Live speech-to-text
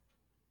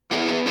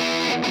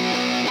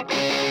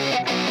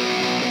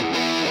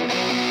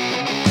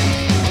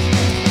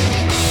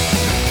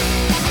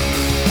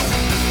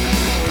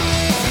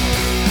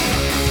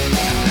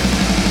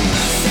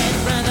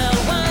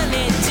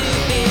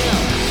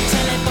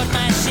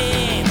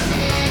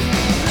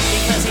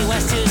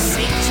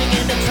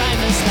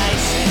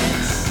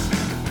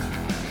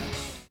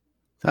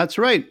That's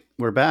right.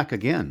 We're back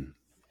again.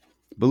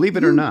 Believe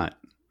it or not,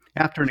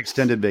 after an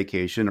extended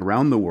vacation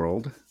around the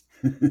world,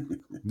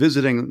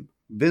 visiting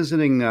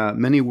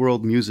many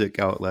world music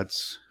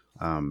outlets,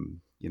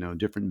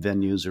 different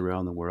venues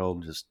around the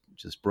world,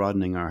 just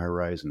broadening our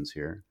horizons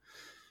here.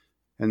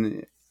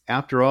 And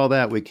after all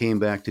that, we came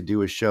back to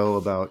do a show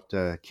about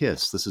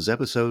Kiss. This is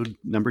episode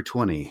number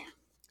 20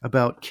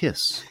 about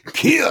Kiss.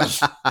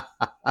 Kiss!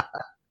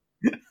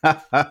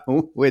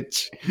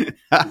 which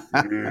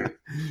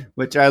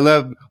which I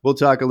love. We'll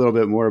talk a little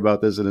bit more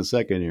about this in a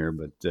second here,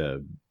 but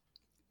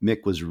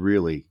Mick was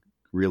really,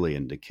 really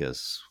into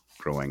Kiss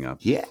growing up.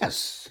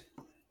 Yes.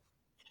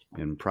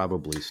 And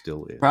probably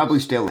still is. Probably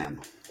still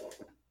am.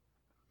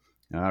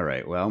 All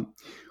right. Well,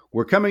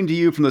 we're coming to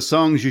you from the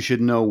Songs You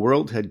Should Know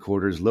World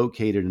Headquarters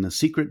located in a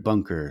secret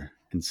bunker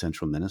in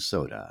central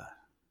Minnesota.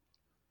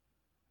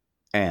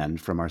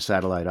 And from our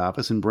satellite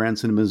office in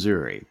Branson,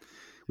 Missouri.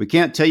 We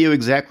can't tell you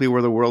exactly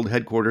where the world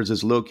headquarters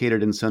is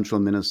located in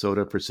central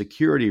Minnesota for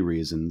security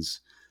reasons,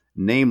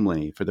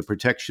 namely for the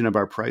protection of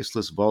our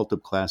priceless vault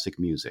of classic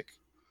music.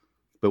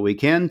 But we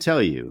can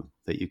tell you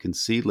that you can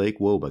see Lake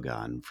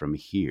Wobegon from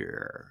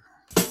here.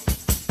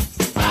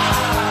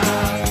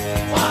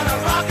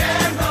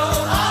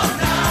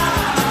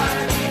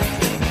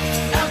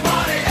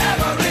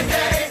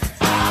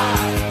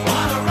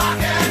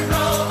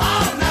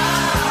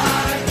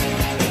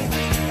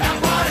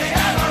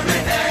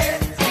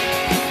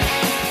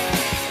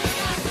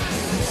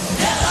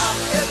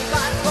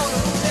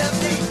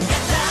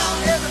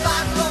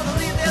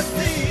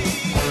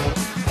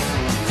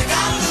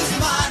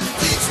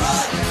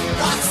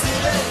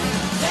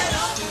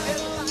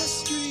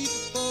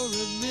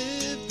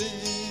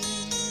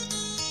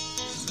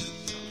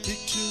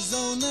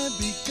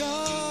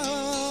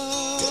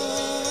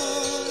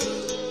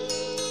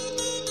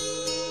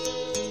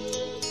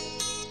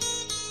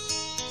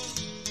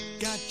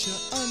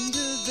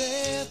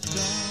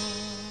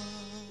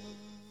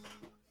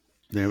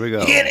 There we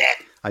go. Get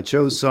it! I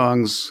chose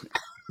songs.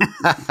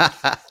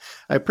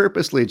 I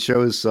purposely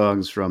chose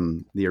songs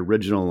from the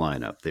original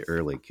lineup, the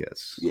early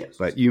Kiss. Yes.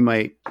 But you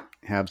might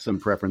have some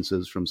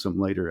preferences from some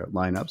later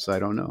lineups. I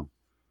don't know.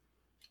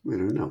 I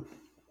don't know.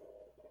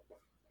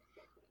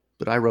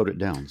 But I wrote it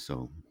down,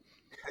 so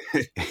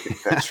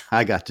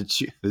I got to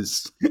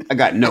choose. I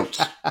got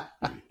notes.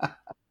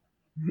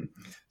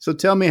 So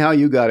tell me how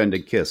you got into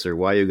Kiss, or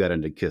why you got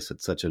into Kiss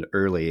at such an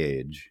early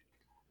age.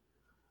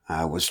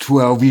 I was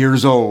 12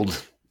 years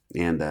old,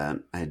 and I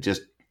had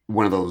just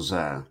one of those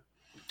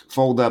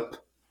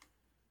fold-up.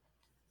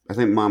 I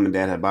think Mom and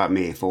Dad had bought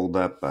me a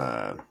fold-up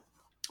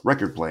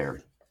record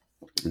player,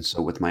 and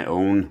so with my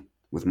own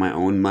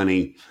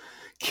money,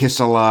 "Kiss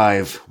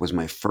Alive" was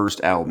my first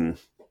album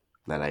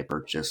that I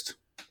purchased,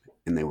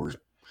 and they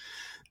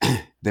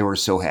were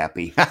so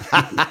happy.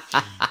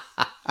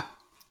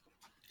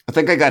 I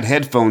think I got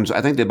headphones.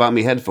 I think they bought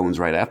me headphones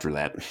right after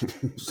that.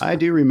 So. I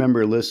do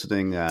remember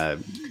listening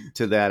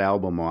to that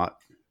album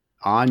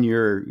on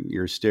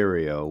your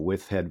stereo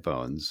with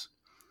headphones.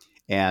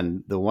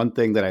 And the one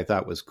thing that I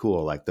thought was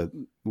cool,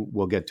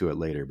 we'll get to it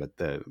later, but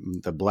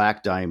the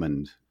Black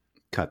Diamond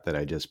cut that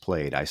I just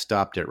played, I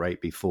stopped it right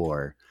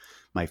before.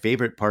 My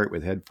favorite part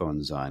with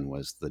headphones on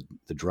was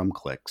the drum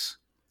clicks,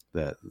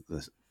 the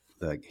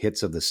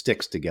hits of the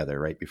sticks together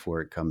right before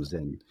it comes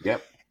in.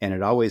 Yep. And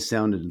it always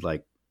sounded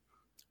like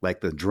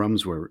the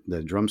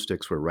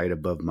drumsticks were right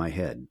above my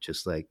head,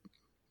 just like,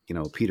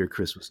 Peter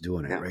Criss was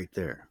doing it right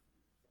there.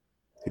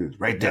 He was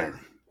right there.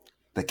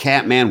 The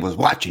Cat Man was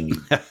watching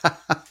you.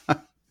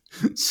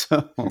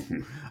 So,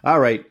 all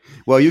right.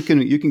 Well, you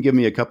can give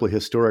me a couple of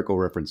historical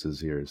references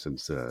here,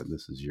 since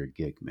this is your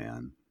gig,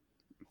 man.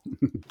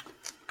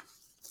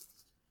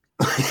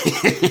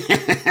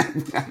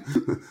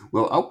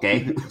 Well,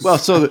 okay. Well,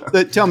 so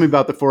tell me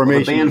about the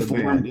formation. Well, the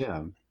band formed.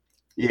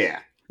 Yeah.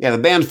 The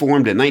band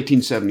formed in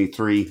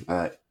 1973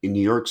 in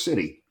New York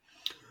City,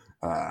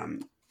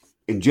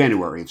 in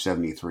January of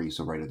 73.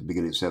 So right at the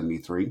beginning of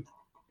 73,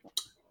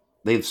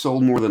 they've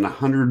sold more than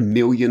 100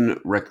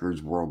 million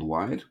records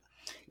worldwide,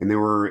 and they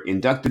were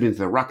inducted into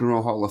the Rock and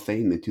Roll Hall of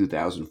Fame in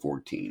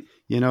 2014.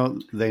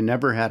 They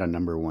never had a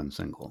number one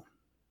single.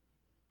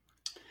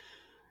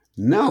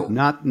 No,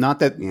 not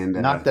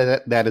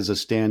that that is a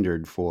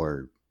standard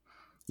for,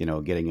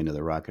 getting into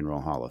the Rock and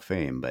Roll Hall of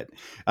Fame. But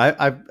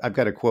I've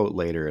got a quote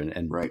later,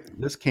 and right.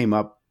 This came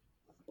up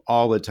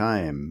all the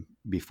time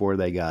before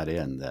they got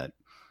in, that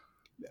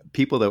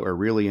people that were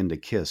really into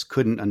Kiss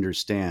couldn't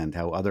understand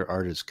how other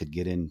artists could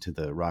get into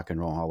the Rock and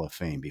Roll Hall of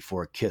Fame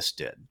before Kiss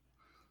did.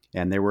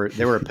 And there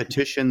were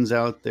petitions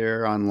out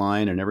there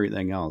online and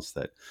everything else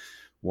that,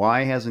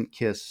 why hasn't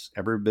Kiss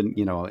ever been,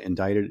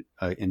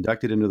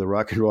 inducted into the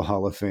Rock and Roll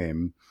Hall of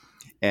Fame?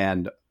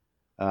 And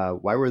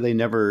why were they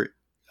never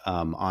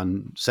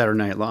on Saturday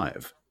Night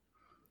Live?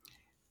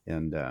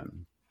 And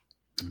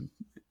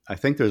I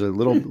think there's a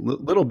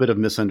little bit of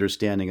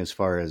misunderstanding as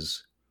far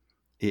as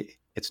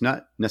it's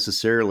not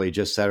necessarily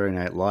just Saturday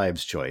Night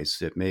Live's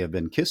choice. It may have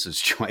been Kiss's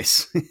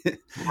choice.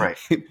 Right.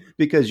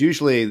 Because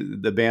usually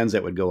the bands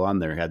that would go on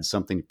there had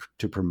something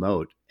to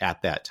promote,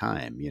 at that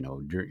time,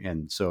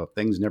 and so if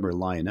things never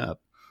line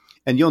up,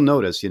 and you'll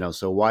notice,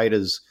 so why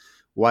does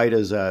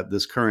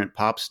this current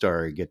pop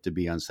star get to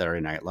be on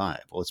Saturday Night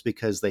Live? Well, it's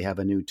because they have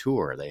a new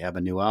tour, they have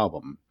a new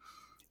album,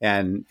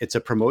 and it's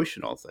a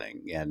promotional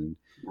thing, and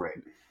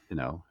Right.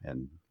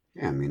 And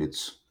Yeah, I mean,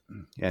 it's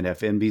and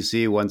if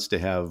NBC wants to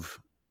have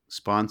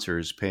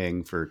sponsors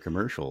paying for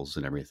commercials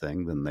and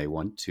everything, then they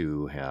want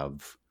to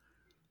have,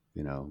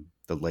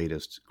 the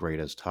latest,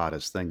 greatest,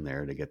 hottest thing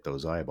there to get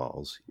those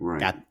eyeballs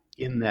right.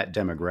 in that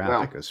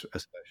demographic,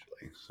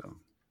 especially. So,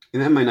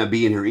 And that might not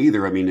be in here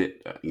either. I mean,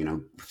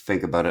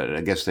 think about it.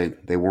 I guess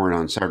they weren't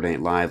on Saturday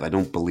Night Live. I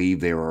don't believe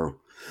they were.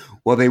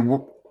 Well, they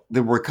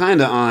were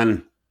kind of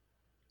on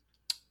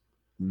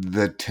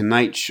the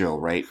Tonight Show,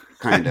 right?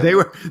 Kind of.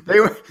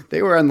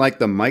 they were on like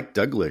the Mike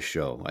Douglas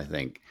show, I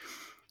think.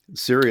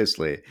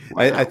 Seriously,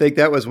 Wow. I think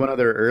that was one of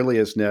their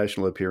earliest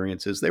national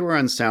appearances. They were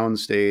on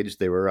Soundstage.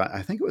 They were,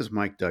 I think it was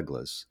Mike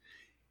Douglas,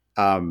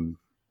 and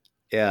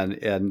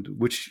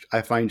which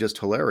I find just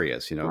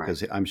hilarious,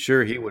 because I'm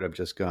sure he would have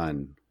just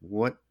gone,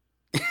 "What?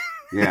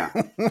 Yeah,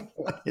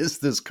 what is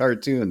this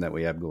cartoon that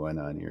we have going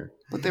on here?"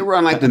 But they were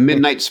on like the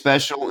Midnight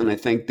Special, and I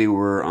think they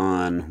were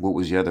on what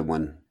was the other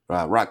one?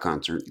 Rock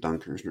Concert, Don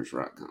Kirshner's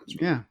Rock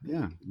Concert.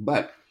 Yeah.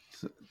 But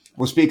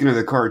well, speaking of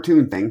the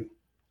cartoon thing,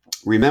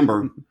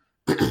 remember.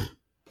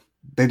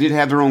 They did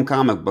have their own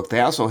comic book. They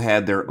also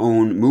had their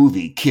own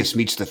movie, Kiss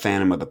Meets the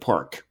Phantom of the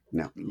Park.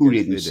 Now, who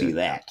didn't see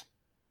that?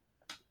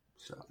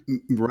 So.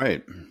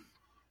 Right.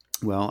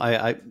 Well,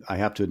 I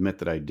have to admit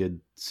that I did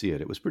see it.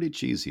 It was pretty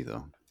cheesy,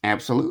 though.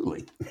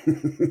 Absolutely.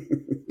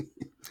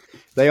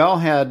 They all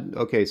had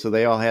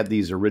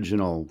these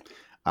original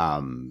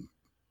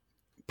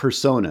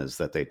personas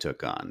that they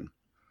took on.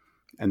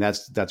 And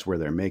that's where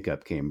their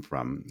makeup came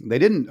from. They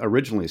didn't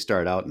originally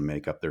start out in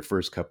makeup their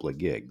first couple of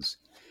gigs.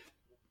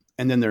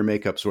 And then their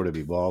makeup sort of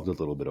evolved a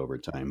little bit over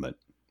time. But,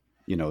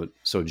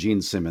 so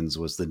Gene Simmons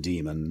was the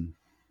demon.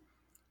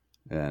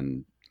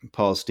 And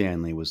Paul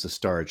Stanley was the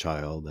star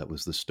child. That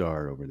was the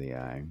star over the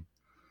eye.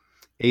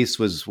 Ace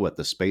was what,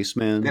 the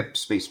spaceman? Yep,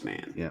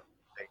 spaceman. Yep.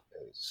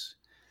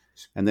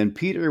 And then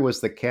Peter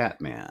was the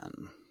cat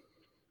man.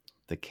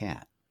 The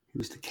cat. He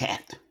was the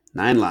cat.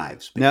 9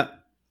 lives. Now,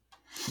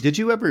 did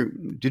you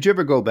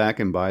ever go back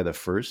and buy the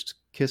first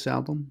Kiss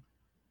album?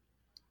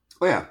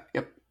 Oh yeah,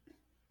 yep.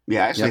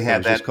 Yeah, I actually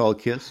had that. Just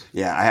called Kiss?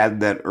 Yeah, I had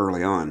that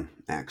early on,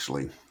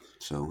 actually.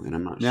 So, and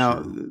I'm not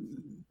now, sure.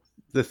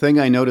 The thing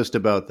I noticed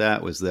about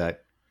that was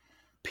that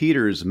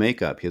Peter's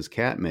makeup, his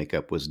cat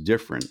makeup, was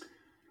different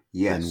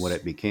than what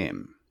it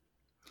became.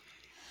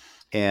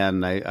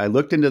 And I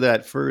looked into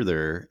that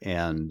further,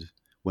 and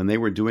when they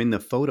were doing the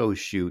photo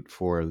shoot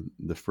for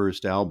the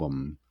first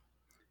album,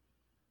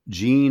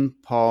 Gene,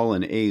 Paul,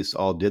 and Ace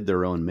all did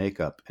their own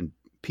makeup, and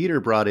Peter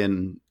brought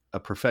in a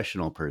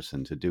professional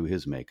person to do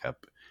his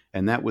makeup,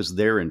 and that was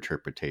their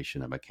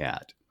interpretation of a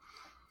cat.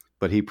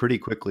 But he pretty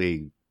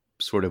quickly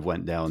sort of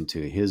went down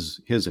to his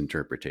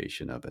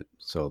interpretation of it.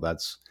 So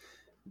that's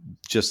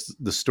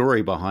just the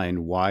story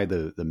behind why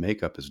the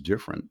makeup is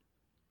different,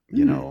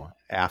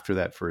 after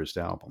that first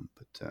album.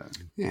 But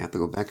yeah, I have to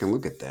go back and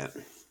look at that.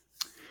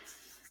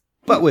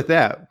 But with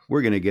that,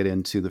 we're going to get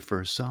into the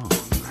first song.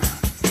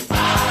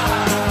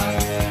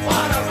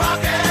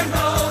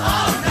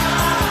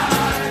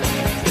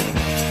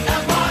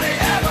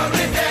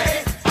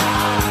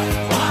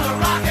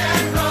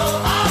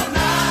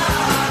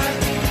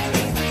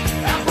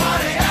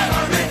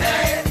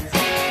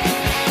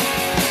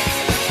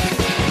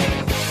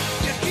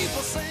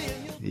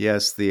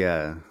 Yes,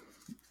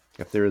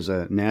 if there is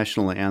a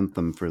national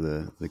anthem for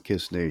the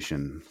Kiss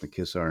Nation, the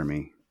Kiss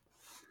Army,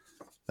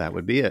 that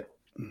would be it.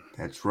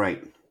 That's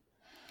right.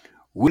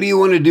 What do you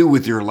want to do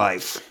with your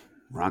life?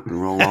 Rock and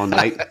roll all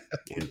night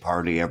and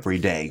party every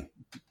day.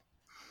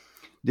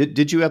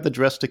 Did you have the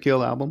Dress to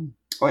Kill album?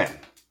 Oh yeah,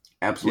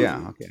 absolutely.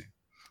 Yeah, okay.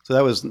 So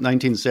that was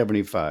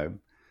 1975,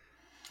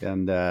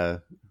 and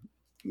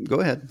go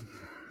ahead.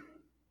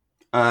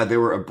 They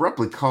were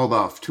abruptly called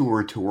off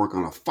tour to work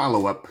on a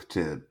follow-up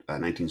to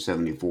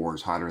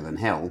 1974's Hotter Than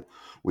Hell,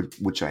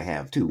 which I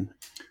have too.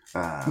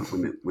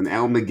 When the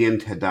album began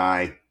to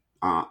die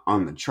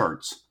on the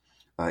charts,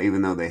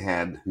 even though they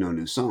had no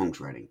new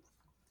songs ready.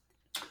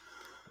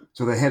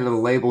 So the head of the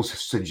label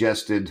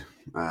suggested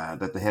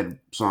that the head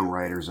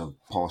songwriters of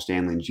Paul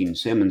Stanley and Gene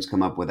Simmons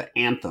come up with an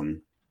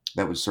anthem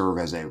that would serve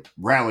as a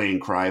rallying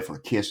cry for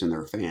Kiss and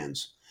their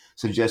fans,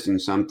 suggesting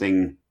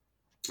something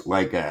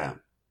like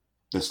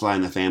the Sly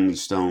and the Family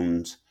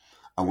Stones,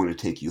 I Want to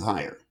Take You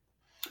Higher.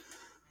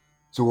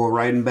 So while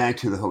riding back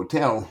to the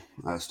hotel,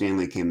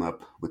 Stanley came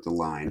up with the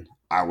line,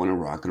 I want to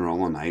rock and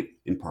roll all night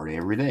and party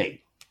every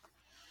day.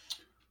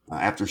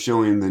 After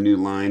showing the new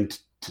line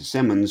to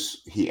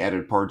Simmons, he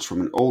added parts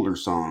from an older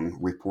song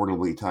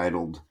reportedly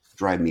titled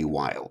Drive Me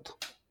Wild,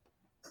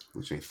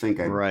 which I think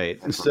I've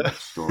heard that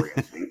story,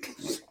 I think.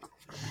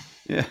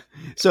 Yeah.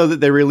 So that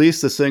they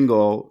released the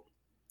single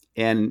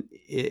and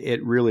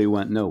it really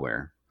went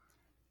nowhere.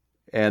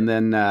 And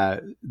then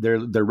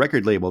their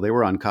record label, they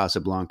were on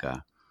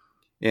Casablanca,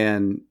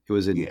 and it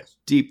was in Yes.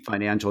 deep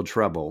financial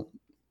trouble.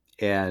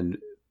 And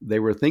they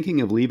were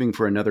thinking of leaving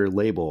for another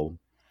label.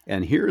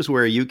 And here's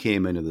where you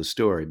came into the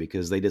story,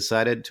 because they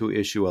decided to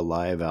issue a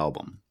live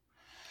album.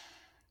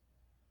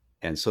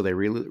 And so they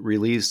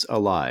released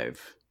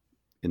Alive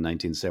in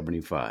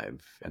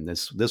 1975. And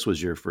this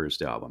was your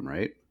first album,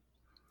 right?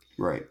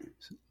 Right.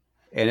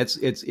 And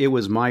it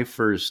was my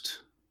first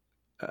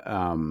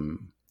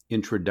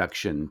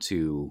introduction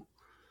to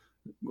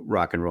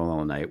Rock and Roll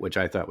All Night, which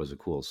I thought was a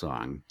cool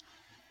song,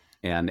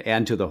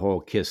 and to the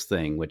whole Kiss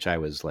thing, which I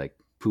was like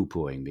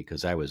poo-pooing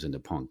because I was into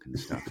punk and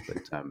stuff.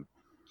 But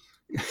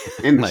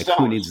And like, Stones.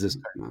 who needs this?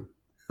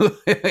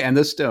 And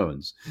the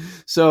Stones.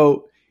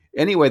 So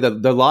anyway,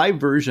 the live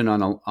version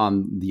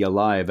on the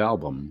Alive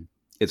album,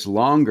 it's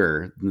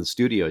longer than the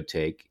studio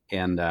take,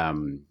 and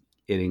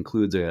it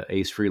includes a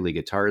Ace Frehley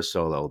guitar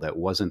solo that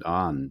wasn't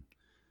on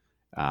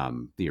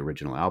the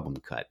original album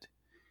cut.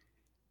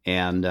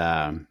 And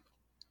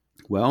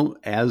well,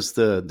 as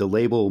the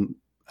label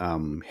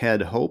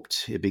had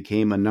hoped, it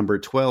became a number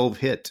 12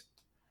 hit,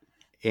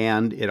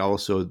 and it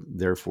also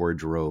therefore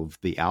drove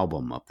the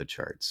album up the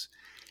charts,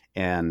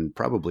 and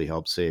probably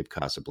helped save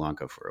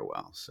Casablanca for a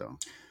while. So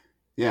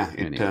yeah,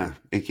 anyway.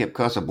 It kept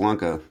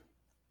Casablanca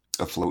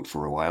afloat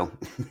for a while.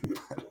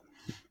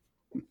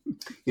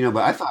 But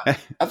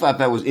I thought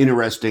that was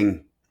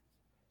interesting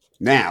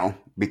now,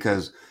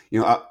 because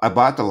I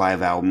bought the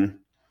live album,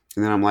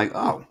 and then I'm like,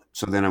 oh,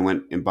 so then I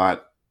went and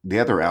bought the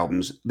other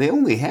albums. They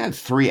only had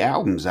 3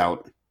 albums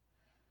out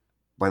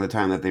by the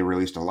time that they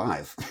released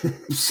Alive.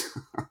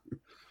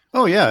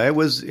 Oh yeah, it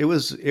was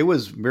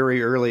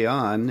very early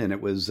on, and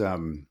it was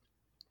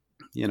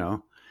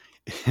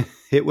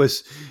it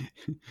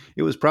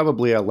was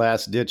probably a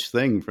last ditch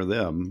thing for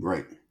them,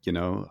 Right.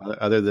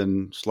 Other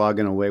than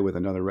slogging away with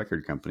another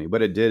record company.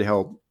 But it did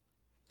help,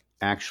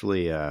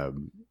 actually, I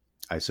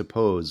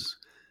suppose,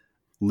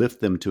 lift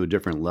them to a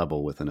different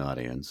level with an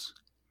audience,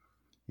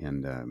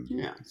 and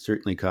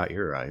certainly caught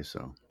your eye.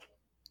 So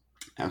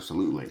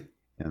Absolutely.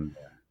 And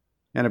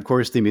of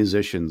course the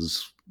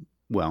musicians.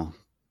 Well,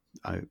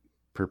 I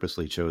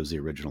purposely chose the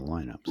original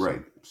lineup. So.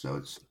 Right.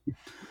 So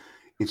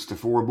it's the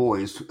 4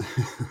 boys.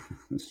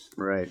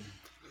 Right.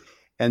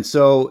 And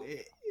so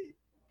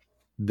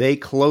they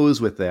close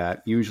with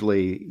that,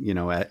 usually,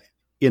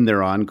 in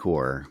their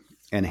encore,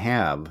 and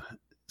have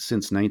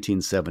since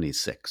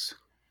 1976.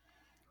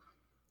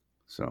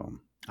 So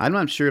I'm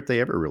not sure if they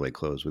ever really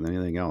close with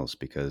anything else,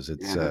 because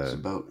it's that's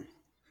about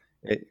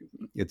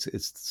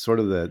it's sort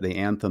of the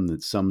anthem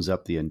that sums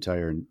up the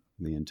entire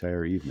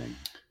evening.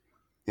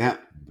 Yeah.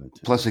 But,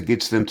 plus it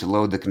gets them to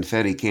load the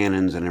confetti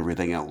cannons and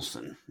everything else.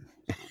 And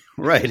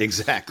right,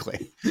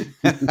 exactly.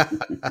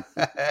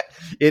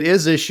 It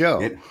is a show.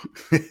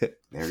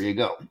 There you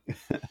go.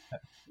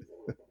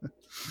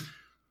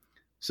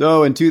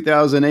 So in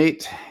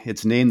 2008,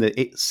 it's named the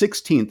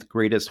 16th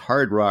greatest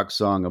hard rock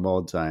song of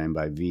all time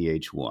by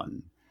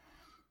VH1.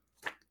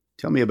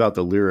 Tell me about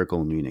the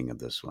lyrical meaning of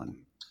this one.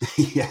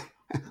 Yeah,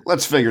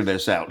 let's figure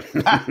this out.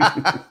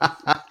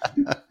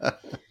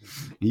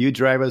 You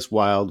drive us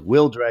wild,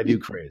 we'll drive you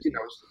crazy.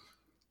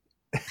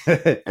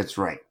 That's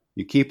right.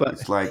 You keep on.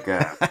 It's like,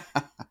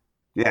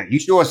 you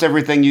show us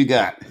everything you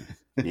got.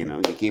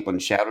 You keep on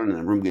shouting and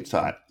the room gets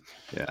hot.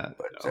 Yeah.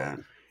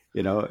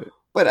 But,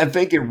 but I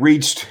think it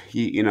reached,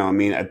 I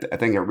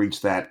think it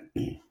reached that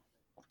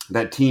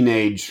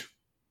teenage,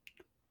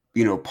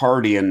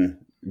 partying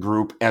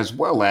group, as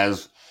well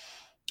as,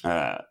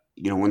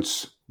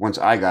 once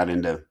I got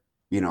into,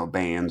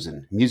 bands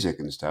and music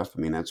and stuff.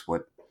 I mean, that's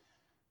what,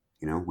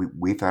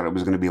 we thought it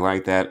was going to be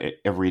like that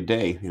every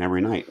day and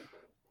every night.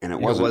 And it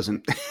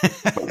wasn't.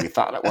 But we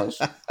thought it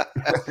was.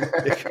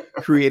 It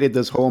created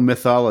this whole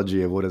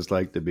mythology of what it's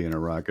like to be in a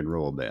rock and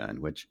roll band,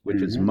 which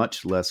is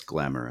much less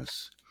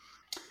glamorous.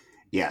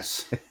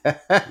 Yes.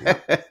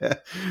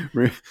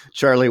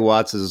 Charlie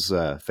Watts's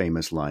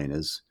famous line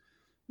is,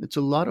 "It's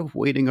a lot of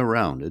waiting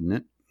around, isn't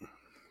it?"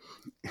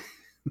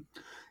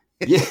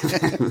 Yeah.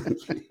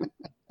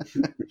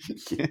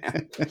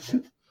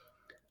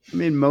 I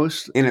mean,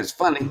 and it's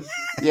funny.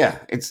 Yeah,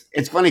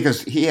 it's funny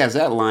because he has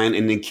that line,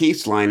 and then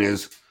Keith's line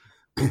is,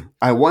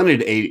 "I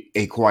wanted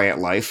a quiet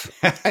life.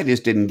 I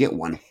just didn't get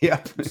one."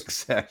 Yep,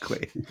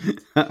 exactly.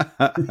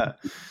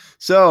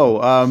 So,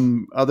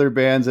 other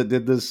bands that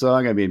did this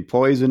song, I mean,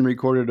 Poison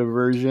recorded a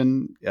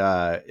version.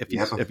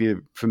 If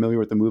you're familiar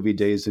with the movie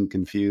Dazed and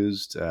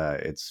Confused,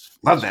 it's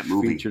that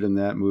movie. Featured in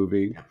that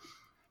movie. Yeah.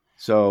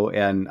 So,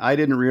 and I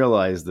didn't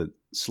realize that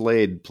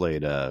Slade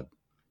played a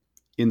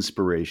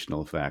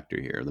inspirational factor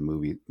here.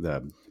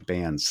 The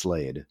band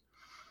Slade,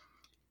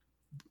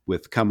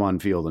 with "Come On,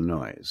 Feel the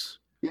Noise."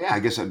 Yeah, I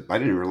guess I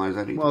didn't realize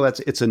that either. Well,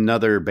 it's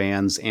another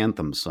band's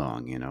anthem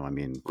song, I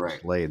mean,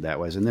 right. Slade, that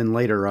was. And then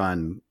later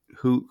on,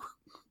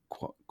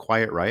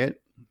 Quiet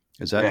Riot?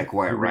 Is that? Yeah,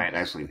 Quiet Riot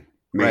actually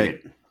made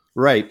it.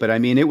 Right, but I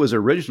mean, it was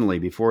originally,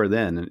 before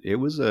then, it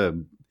was a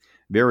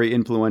very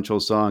influential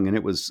song,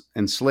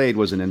 and Slade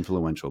was an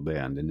influential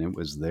band, and it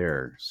was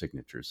their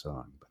signature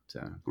song. But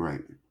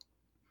right.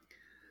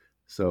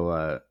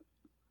 So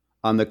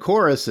on the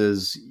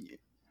choruses,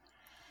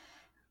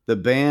 the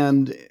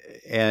band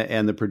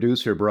and the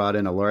producer brought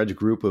in a large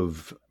group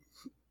of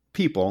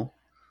people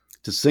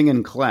to sing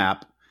and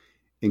clap,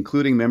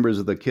 including members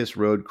of the Kiss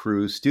road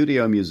crew,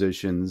 studio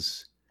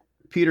musicians,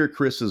 Peter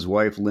Criss's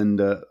wife,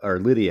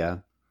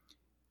 Lydia,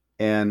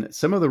 and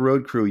some of the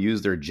road crew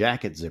used their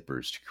jacket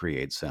zippers to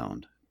create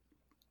sound.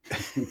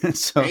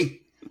 So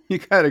you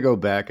got to go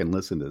back and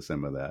listen to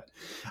some of that.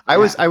 I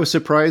was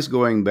surprised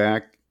going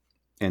back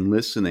and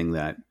listening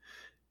that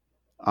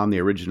on the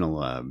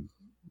original,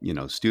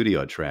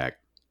 studio track,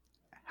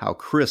 how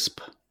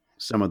crisp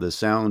some of the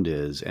sound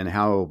is and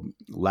how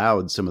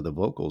loud some of the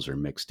vocals are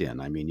mixed in.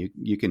 I mean,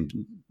 you can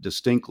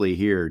distinctly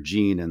hear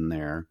Gene in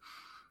there,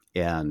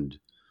 and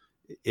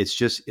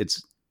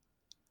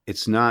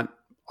it's not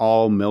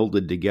all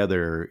melded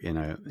together in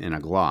a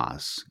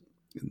gloss.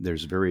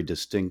 There's very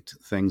distinct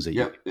things that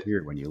you can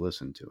hear when you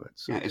listen to it.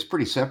 So. Yeah, it's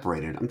pretty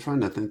separated. I'm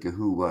trying to think of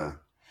who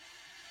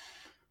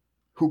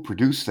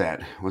produced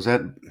that. Was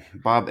that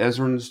Bob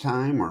Ezrin's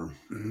time or?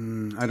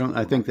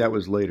 I think that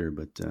was later,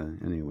 but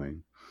anyway.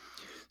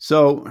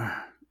 So,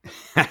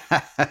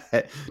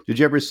 did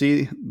you ever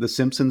see the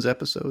Simpsons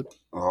episode?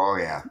 Oh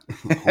yeah,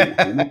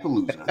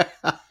 Homopalooza.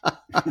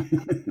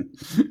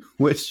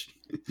 Which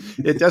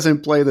it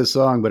doesn't play the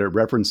song, but it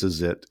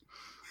references it.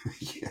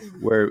 Yeah.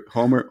 Where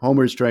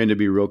Homer's trying to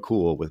be real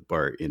cool with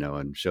Bart,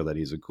 and show that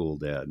he's a cool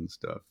dad and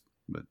stuff.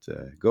 But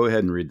go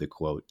ahead and read the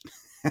quote.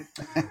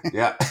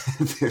 Yeah,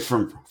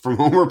 from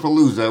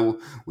Homopalooza,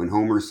 when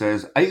Homer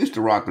says, "I used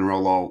to rock and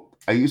roll all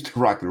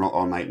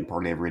night and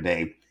party every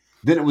day.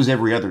 Then it was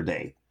every other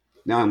day.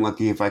 Now I'm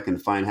lucky if I can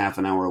find half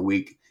an hour a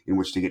week in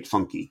which to get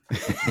funky."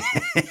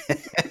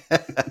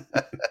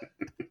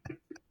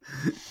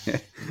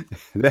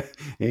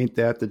 Ain't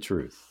that the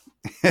truth?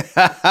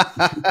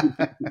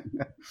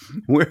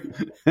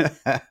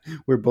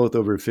 We're both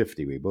over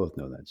 50. We both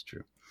know that's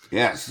true.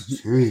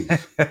 Yes.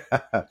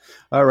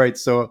 All right.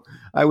 So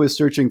I was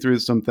searching through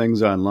some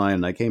things online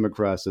and I came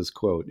across this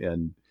quote,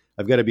 and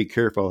I've got to be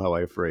careful how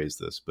I phrase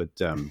this, but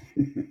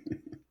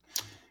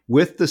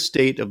with the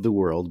state of the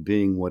world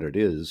being what it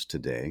is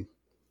today,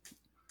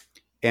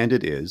 and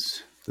it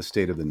is the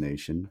state of the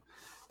nation,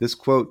 this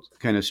quote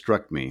kind of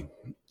struck me,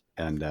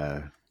 and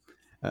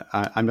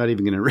I'm not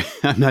even going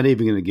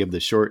to give the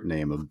short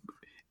name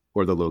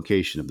or the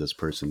location of this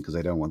person because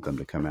I don't want them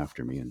to come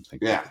after me and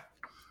think. Yeah.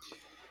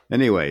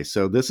 Anyway,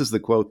 so this is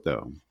the quote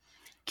though.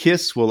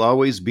 "Kiss will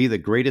always be the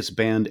greatest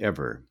band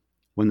ever.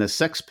 When the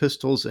Sex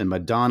Pistols and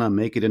Madonna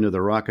make it into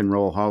the Rock and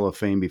Roll Hall of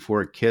Fame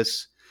before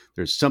Kiss,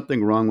 there's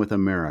something wrong with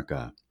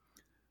America.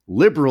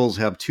 Liberals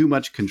have too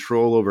much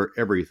control over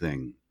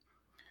everything.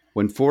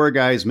 When four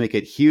guys make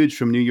it huge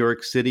from New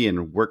York City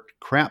and work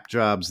crap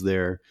jobs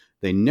there,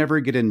 they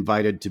never get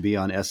invited to be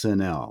on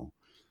SNL.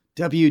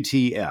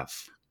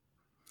 WTF."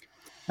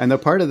 And the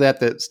part of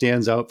that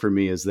stands out for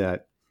me is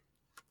that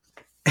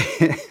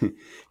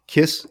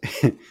Kiss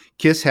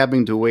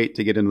having to wait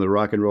to get into the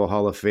Rock and Roll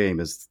Hall of Fame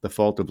is the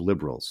fault of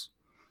liberals.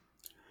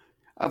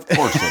 Of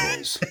course it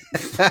is.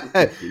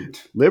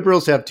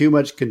 Liberals have too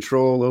much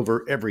control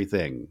over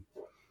everything.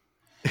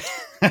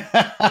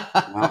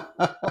 Well,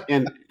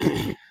 and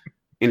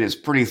it's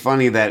pretty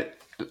funny that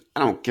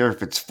I don't care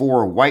if it's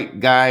four white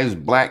guys,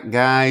 black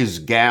guys,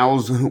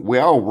 gals. We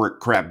all work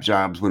crap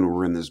jobs when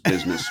we're in this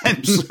business.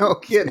 No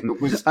kidding.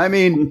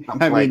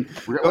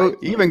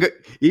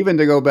 Even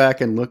to go back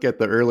and look at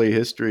the early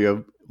history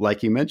of,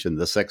 like you mentioned,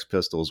 the Sex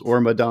Pistols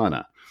or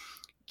Madonna.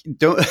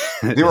 They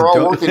were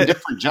all working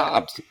different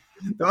jobs.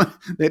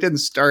 They didn't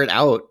start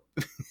out,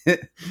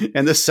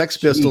 and the Sex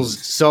Pistols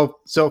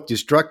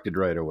self-destructed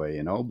right away,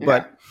 Yeah.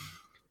 But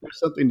there's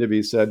something to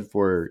be said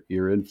for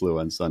your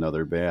influence on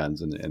other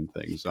bands and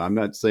things. So I'm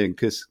not saying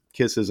Kiss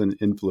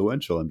isn't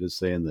influential. I'm just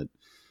saying that,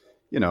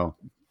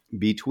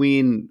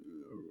 between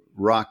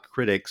rock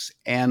critics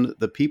and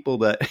the people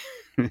that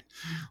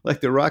like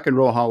the Rock and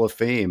Roll Hall of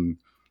Fame,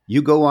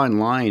 you go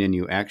online and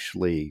you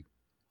actually,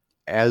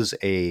 as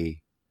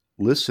a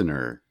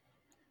listener,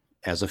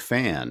 as a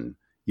fan,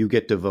 you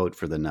get to vote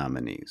for the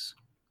nominees.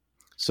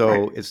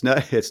 So right. It's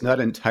not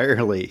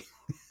entirely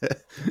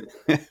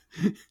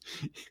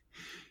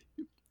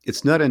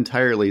it's not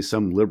entirely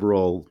some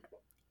liberal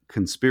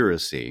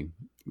conspiracy.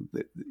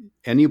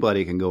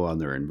 Anybody can go on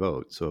there and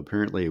vote. So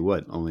apparently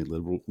only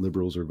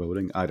liberals are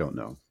voting? I don't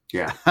know.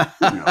 Yeah.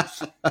 Who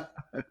knows?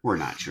 We're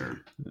not sure.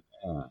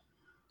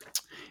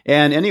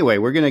 And anyway,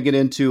 we're going to get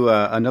into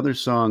another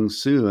song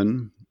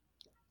soon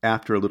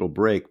after a little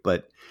break.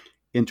 But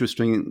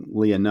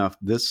interestingly enough,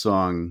 this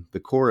song, the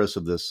chorus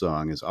of this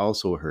song is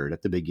also heard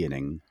at the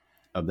beginning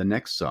of the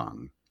next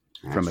song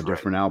from a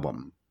different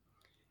album.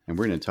 And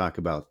we're going to talk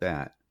about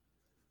that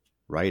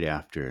right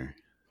after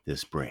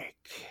this break.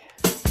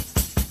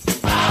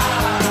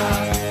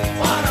 I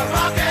wanna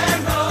rock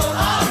and roll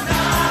all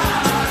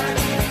night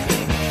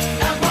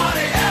and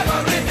party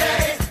every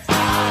day. I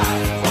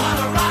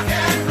wanna rock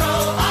and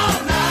roll all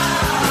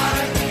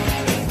night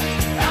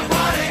and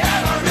party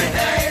every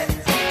day.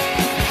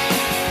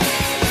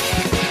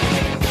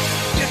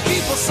 You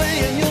keep on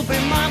saying you'll be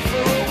mine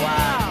for a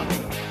while.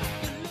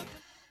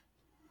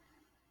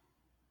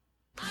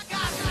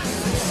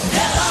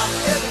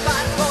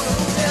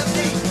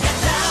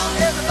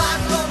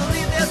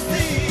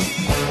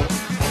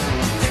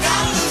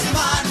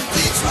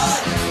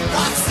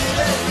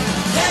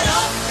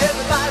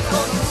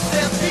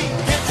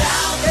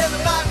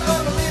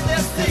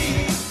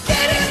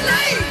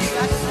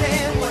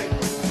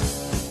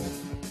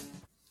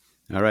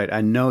 right,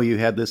 I know you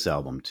had this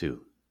album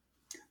too.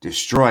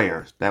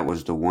 Destroyer. That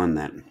was the one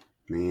that,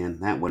 man,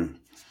 that one,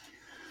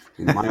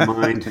 in my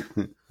mind,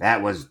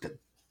 that was the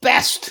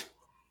best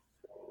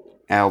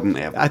album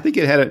ever. I think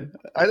it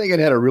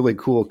had a really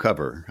cool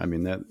cover. I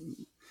mean, that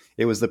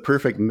it was the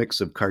perfect mix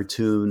of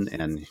cartoon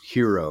and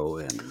hero,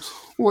 and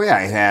Well, yeah,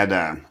 it had,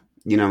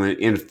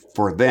 and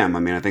for them, I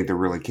mean, I think they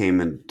really came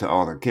into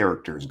all their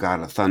characters.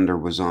 God of Thunder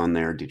was on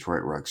there.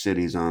 Detroit Rock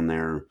City's on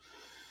there.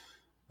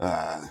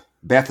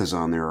 Beth is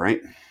on there,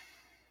 right?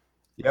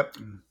 yep.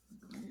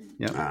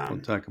 We'll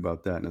talk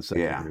about that in a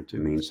second Yeah, here too.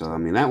 I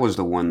mean, that was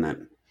the one that,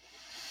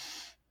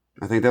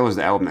 I think that was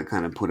the album that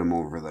kind of put him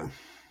over the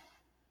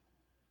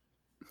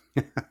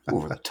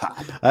top.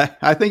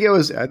 I think it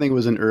was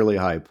an early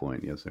high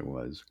point. Yes, it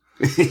was.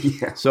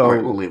 Yeah, So- all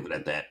right, we'll leave it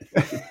at that.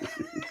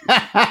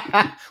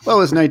 Well, it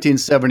was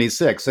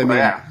 1976. I mean,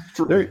 yeah,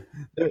 true.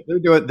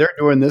 they're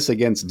doing this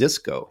against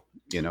disco.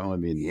 I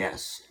mean,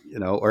 Yes.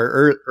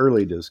 or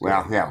early disco.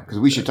 Well, yeah, because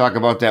we should talk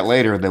about that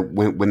later. That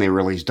when they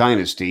released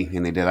Dynasty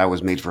and they did "I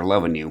Was Made for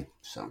Loving You,"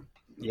 so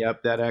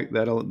Yep,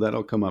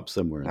 that'll come up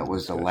somewhere. in that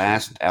was the discussion.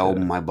 last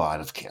album I bought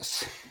of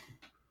Kiss.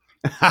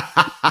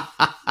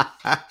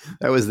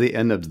 That was the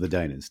end of the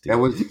dynasty. That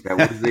was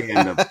the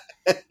end of.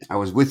 I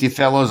was with you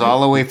fellows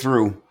all the way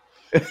through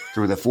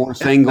the 4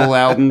 single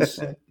albums,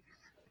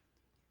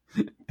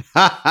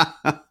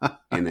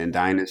 and then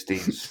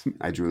Dynasties.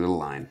 I drew the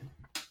line.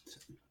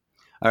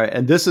 All right,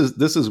 and this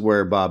is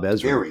where Bob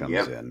Ezrin Very, comes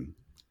yep. in,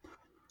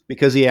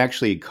 because he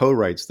actually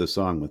co-writes the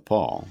song with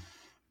Paul,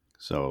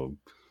 so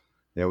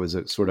that was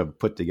sort of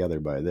put together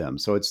by them.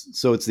 So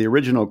it's the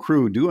original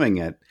crew doing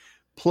it,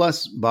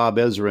 plus Bob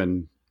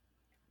Ezrin,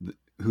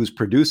 who's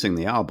producing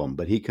the album,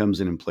 but he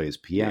comes in and plays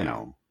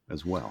piano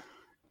as well.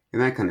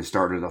 And that kind of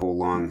started a whole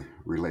long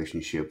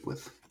relationship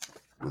with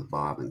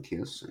Bob and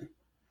Kiss. And,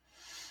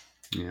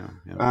 Yeah.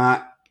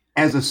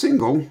 as a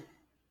single,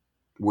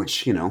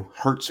 which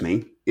hurts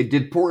me, it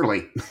did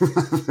poorly.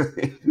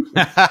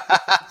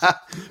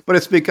 But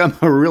it's become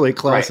a really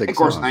classic Right. Of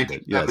course, song.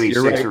 1976. Yes,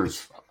 you're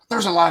right.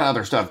 There's a lot of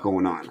other stuff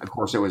going on. Of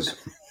course, it was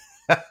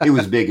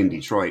big in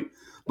Detroit,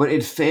 but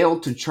it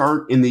failed to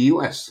chart in the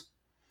U.S.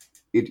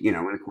 And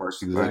of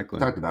course, Exactly. I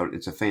talked about it.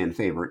 It's a fan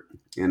favorite,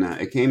 and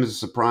it came as a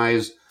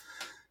surprise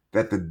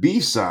that the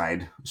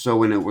B-side. So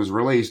when it was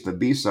released, the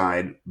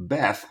B-side,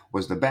 Beth,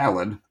 was the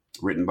ballad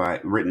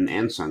written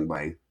and sung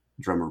by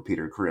drummer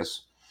Peter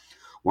Criss,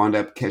 wound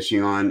up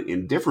catching on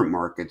in different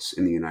markets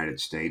in the United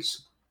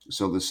States.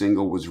 So the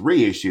single was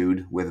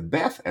reissued with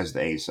Beth as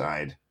the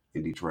A-side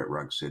in Detroit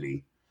Rock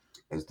City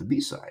as the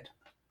B-side.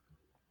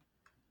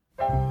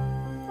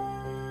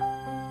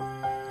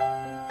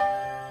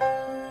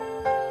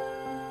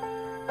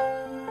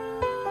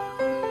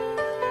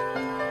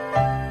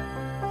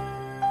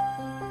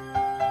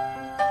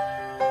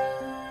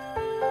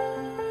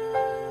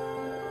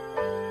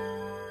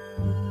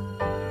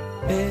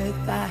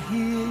 Beth, I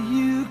hear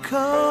you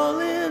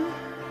calling,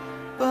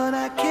 but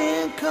I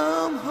can't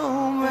come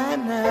home right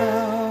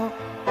now.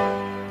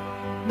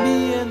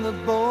 Me and the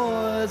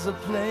boys are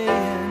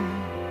playing,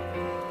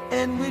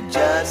 and we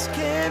just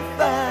can't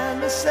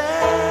find the sound.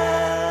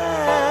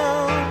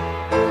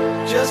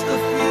 Just a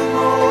few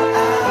more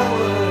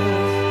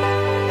hours,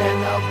 and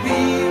I'll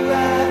be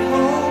right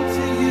home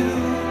to you.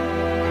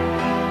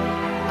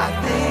 I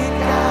think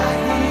I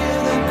hear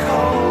them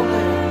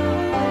calling.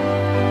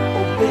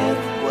 Oh,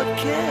 Beth, what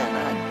can I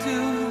do?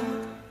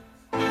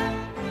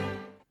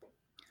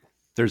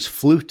 There's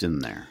flute in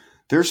there.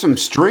 There's some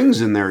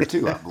strings in there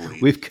too, I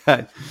believe.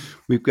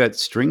 We've got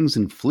strings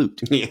and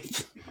flute.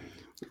 Yes.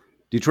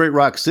 Detroit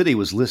Rock City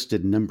was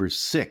listed number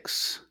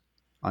 6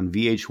 on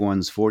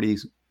VH1's 40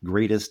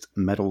 Greatest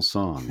Metal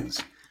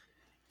Songs.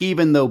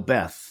 Even though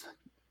Beth,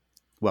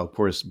 well, of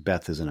course,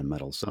 Beth isn't a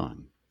metal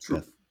song.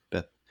 True.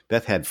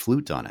 Beth had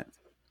flute on it.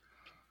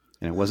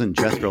 And it wasn't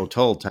Jethro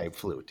Tull type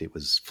flute. It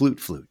was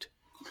flute.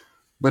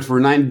 But for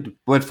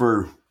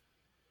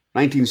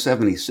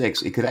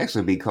 1976, it could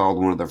actually be called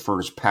one of the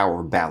first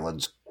power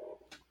ballads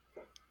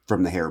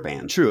from the hair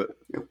band. True.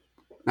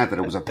 Not that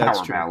it was a That's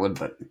power true. ballad,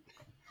 but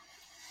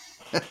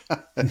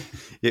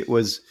It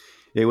was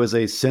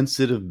a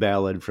sensitive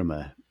ballad from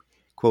a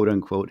quote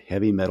unquote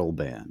heavy metal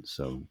band.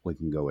 So we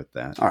can go with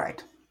that. all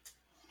right.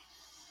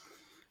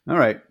 All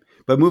right.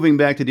 But moving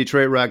back to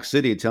Detroit Rock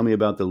City, tell me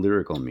about the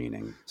lyrical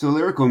meaning. So the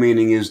lyrical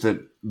meaning is that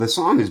the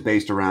song is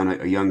based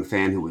around a young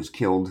fan who was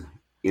killed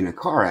in a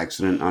car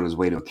accident on his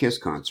way to a Kiss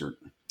concert.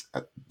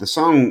 The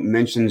song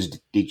mentions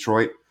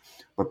Detroit,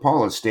 but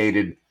Paul has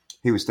stated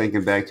he was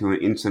thinking back to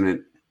an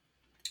incident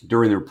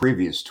during their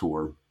previous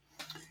tour.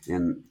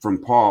 And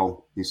from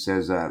Paul, he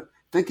says, I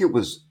think it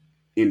was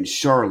in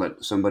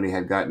Charlotte, somebody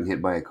had gotten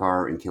hit by a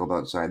car and killed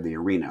outside the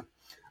arena.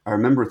 I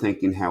remember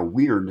thinking how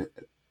weird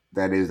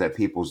that is that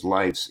people's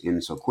lives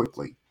end so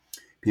quickly.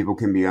 People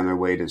can be on their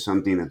way to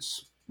something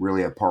that's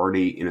really a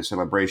party in a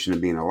celebration of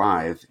being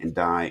alive and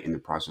die in the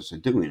process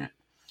of doing it.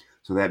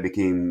 So that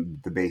became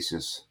the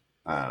basis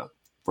for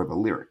the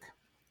lyric.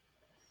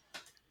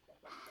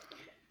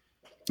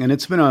 And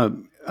it's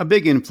been a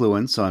big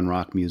influence on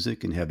rock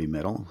music and heavy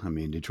metal. I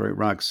mean, Detroit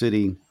Rock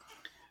City.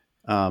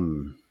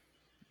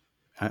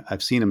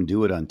 I've seen them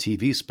do it on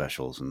TV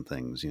specials and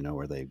things,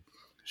 where they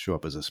show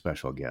up as a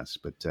special guest.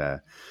 But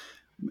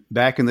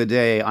back in the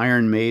day,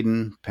 Iron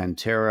Maiden,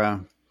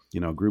 Pantera,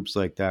 groups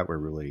like that were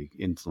really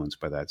influenced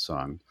by that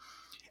song.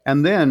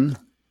 And then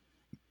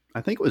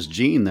I think it was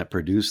Gene that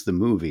produced the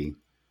movie,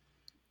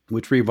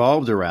 which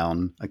revolved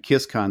around a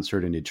Kiss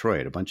concert in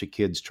Detroit. A bunch of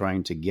kids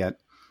trying to get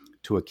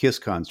to a Kiss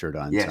concert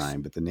on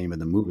time, but the name of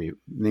the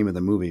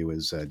movie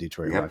was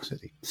Detroit Rock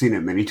City. Seen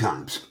it many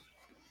times.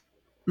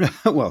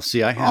 Well,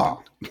 see, I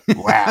haven't.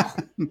 Oh, wow.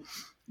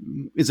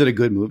 Is it a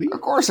good movie?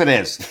 Of course it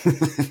is.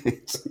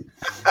 It's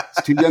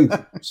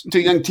two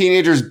young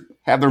teenagers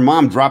have their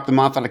mom drop them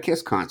off at a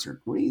Kiss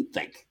concert. What do you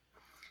think?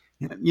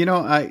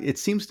 It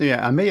seems to me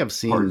I may have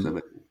seen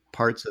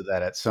Parts of it.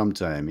 that at some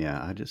time.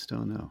 Yeah, I just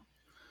don't know.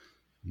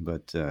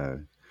 But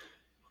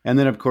and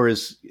then of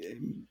course,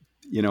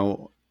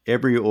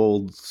 every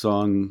old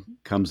song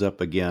comes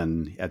up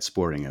again at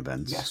sporting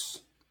events. Yes.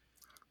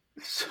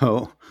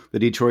 So the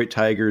Detroit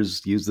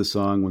Tigers use the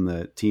song when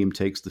the team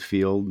takes the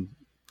field,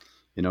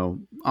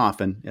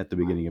 often at the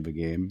beginning of a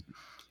game.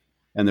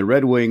 And the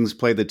Red Wings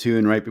play the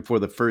tune right before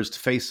the first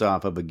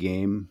face-off of a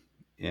game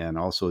and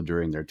also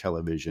during their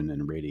television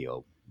and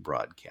radio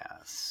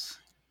broadcasts.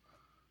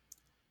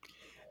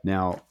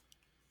 Now,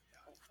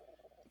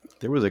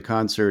 there was a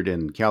concert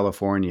in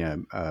California,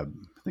 I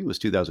think it was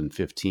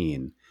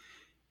 2015,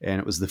 and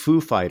it was the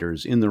Foo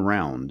Fighters in the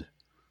round,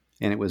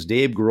 and it was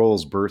Dave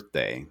Grohl's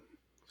birthday.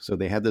 So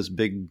they had this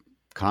big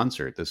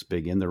concert, this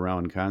big in the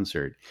round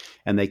concert,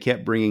 and they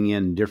kept bringing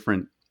in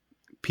different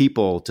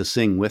people to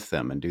sing with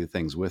them and do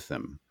things with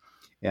them.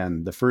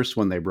 And the first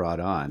one they brought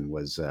on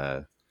was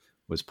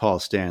Paul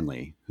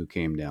Stanley, who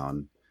came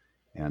down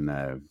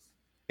and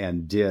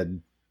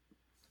did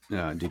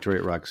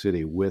Detroit Rock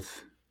City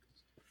with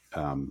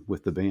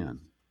the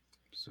band.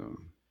 So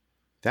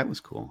that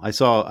was cool. I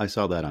saw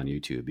that on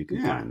YouTube. You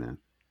can find that.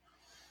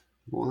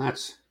 Well,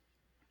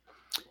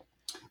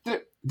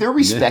 they're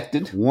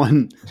respected.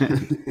 One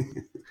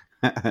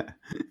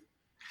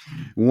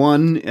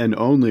and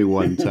only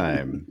one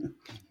time,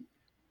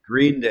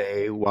 Green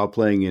Day, while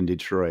playing in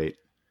Detroit,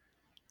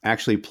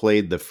 actually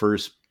played the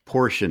first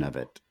portion of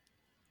it.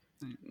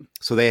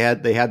 So they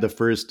had the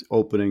first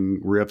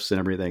opening riffs and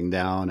everything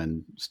down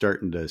and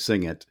starting to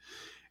sing it,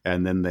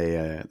 and then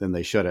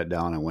they shut it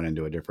down and went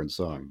into a different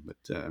song. But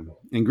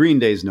and Green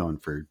Day's known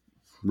for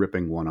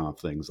ripping one-off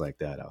things like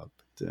that out.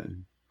 But,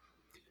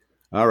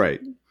 all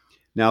right.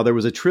 Now, there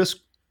was a Kiss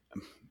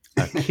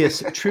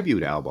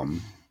tribute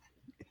album,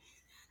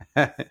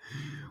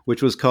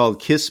 which was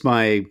called Kiss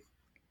My,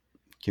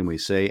 can we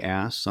say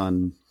ass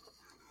on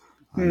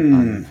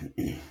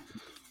podcast?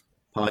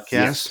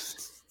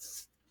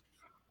 Yes.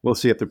 We'll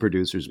see if the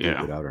producers beat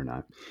it out or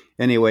not.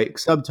 Anyway,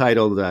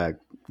 subtitled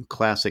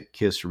Classic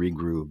Kiss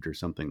Regrooved or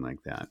something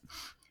like that.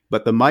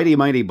 But the Mighty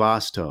Mighty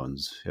Boss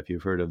Tones, if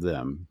you've heard of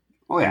them.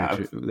 Oh, yeah. I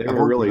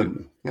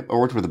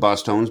worked with the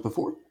Boss Tones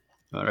before.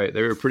 All right.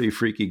 They're a pretty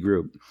freaky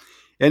group.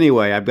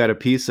 Anyway, I've got a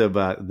piece of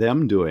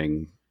them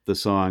doing the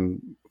song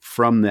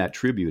from that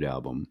tribute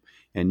album,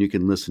 and you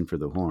can listen for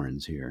the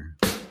horns here.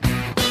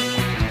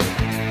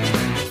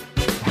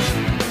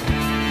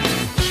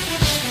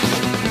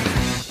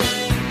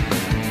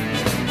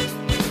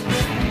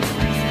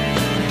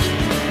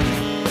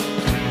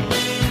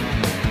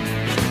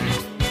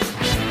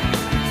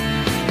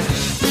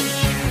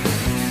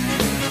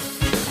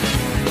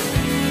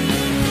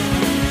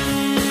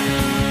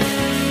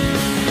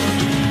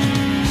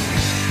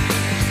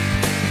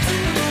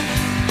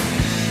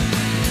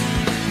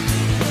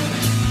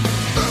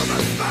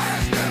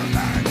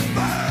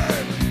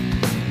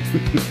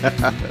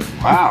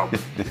 Wow.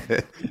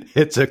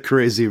 It's a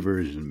crazy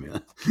version,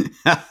 man.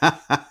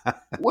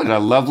 What a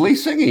lovely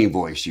singing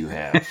voice you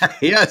have.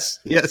 Yes,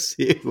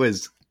 it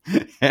was.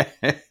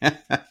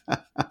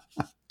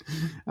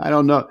 I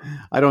don't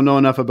know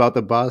enough about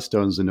the Boss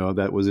Tones to know if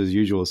that was his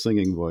usual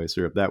singing voice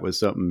or if that was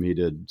something he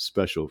did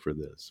special for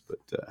this. But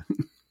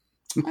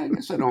I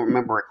guess I don't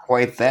remember it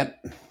quite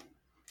that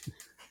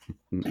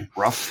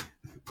rough.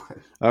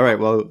 All right,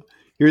 well,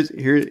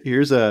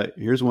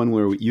 here's one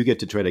where you get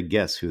to try to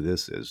guess who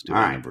this is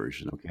doing the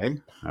version. Okay,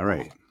 all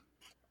right.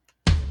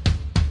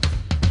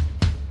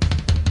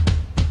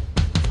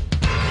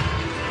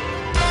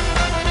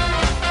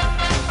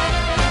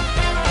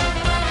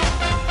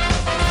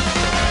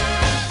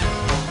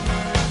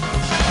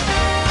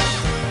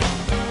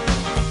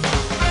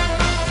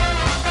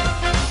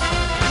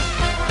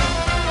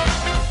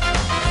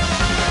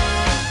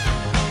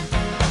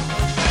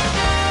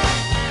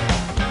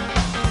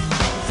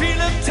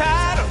 Feeling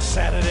tired on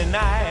Saturday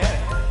night.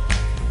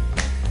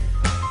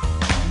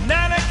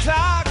 9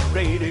 o'clock,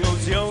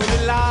 radio's the only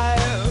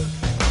live.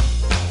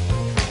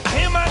 I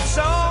hear my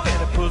song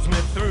and it pulls me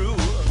through.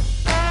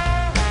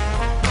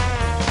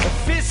 The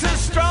fist is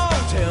strong,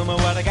 tell me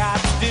what I got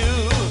to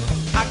do.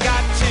 I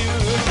got to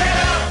get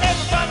up.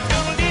 Everybody's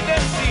gonna leave their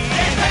seat.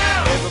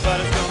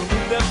 Everybody's gonna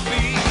move their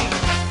feet.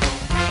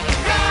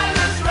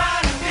 Riders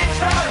riding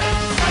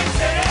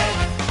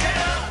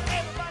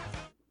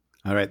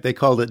They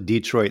called it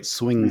Detroit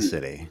Swing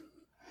City.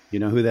 You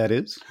know who that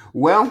is?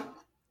 Well,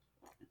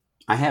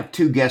 I have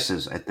two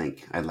guesses, I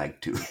think I'd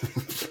like to.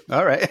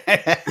 All right.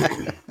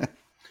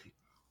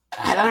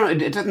 I don't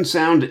know. It doesn't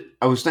sound.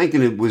 I was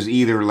thinking it was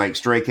either like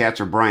Stray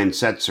Cats or Brian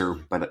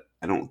Setzer, but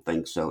I don't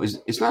think so.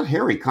 It's not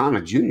Harry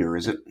Connick Jr.,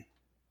 is it?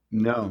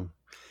 No.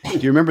 Do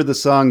you remember the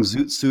song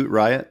Zoot Suit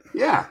Riot?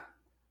 Yeah.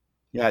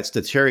 Yeah, it's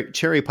the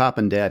Cherry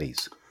Poppin'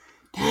 Daddies.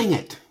 Dang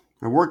it.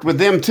 I worked with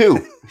them too.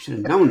 I should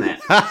have known that.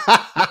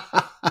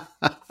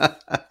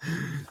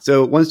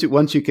 So once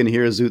you can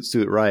hear Zoot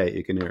Suit Riot,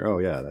 you can hear, oh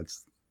yeah,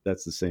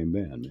 that's the same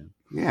band, man.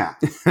 Yeah.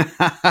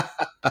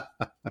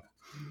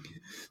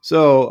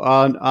 So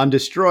on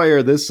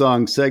Destroyer, this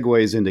song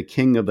segues into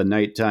King of the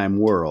Nighttime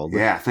World.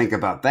 Yeah, think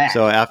about that.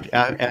 So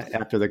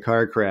after the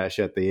car crash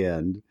at the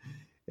end,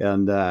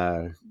 and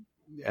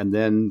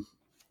then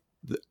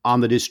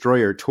on the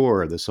Destroyer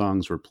tour, the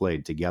songs were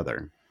played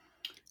together,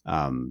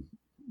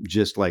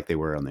 just like they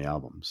were on the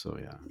album. So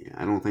yeah,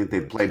 I don't think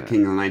they've played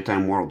King of the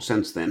Nighttime World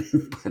since then,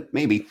 but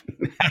maybe.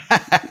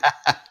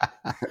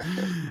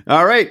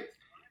 All right,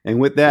 and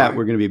with that,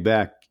 we're going to be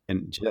back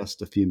in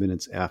just a few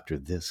minutes after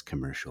this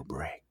commercial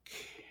break.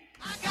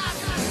 Get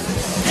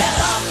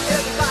up,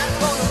 everybody's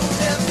gonna lose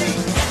their seat.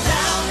 Get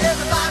down,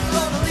 everybody's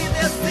gonna leave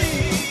their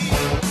seat.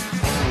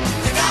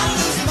 You gotta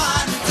lose your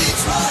mind,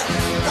 Detroit,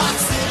 Rock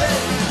City.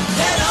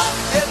 Get up,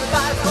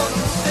 everybody's gonna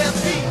lose their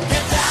feet.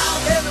 Get down,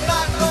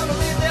 everybody's gonna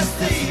leave their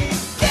seat.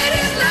 Get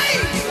in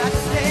late, you got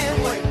to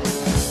stand wait.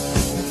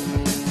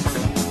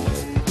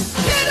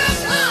 Get up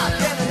now,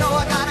 and I know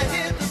I gotta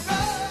hit the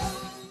road.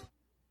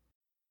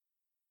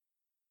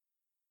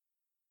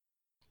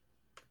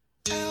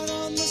 Out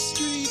on the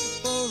street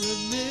for a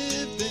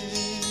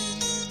living,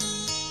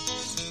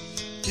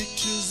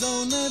 pictures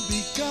on the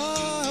begun.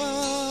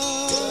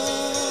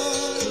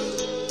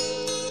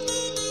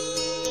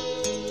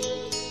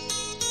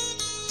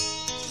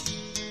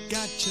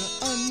 Got you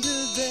under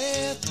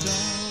their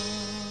thumb.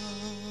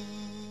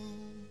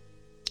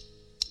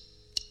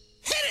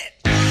 Hit it!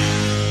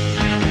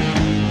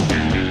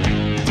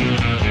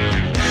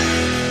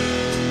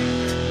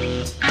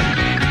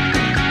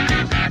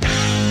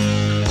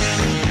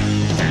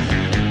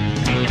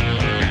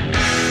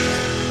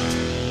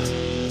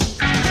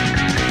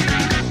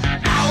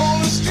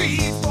 On the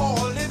street for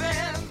a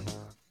living.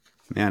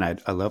 Man,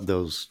 I love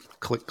those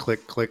click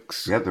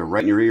clicks. Yeah, they're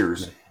right in your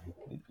ears.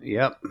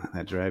 Yep,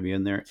 that drive you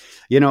in there.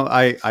 You know,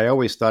 I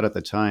always thought at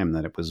the time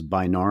that it was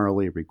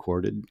binaurally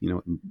recorded. You know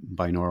what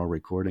binaural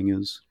recording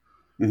is?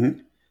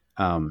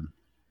 Mm-hmm.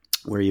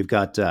 Where you've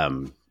got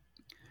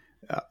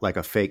like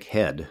a fake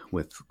head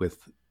with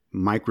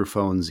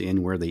microphones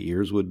in where the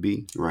ears would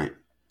be. Right.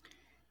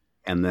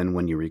 And then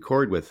when you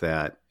record with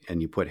that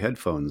and you put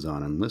headphones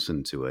on and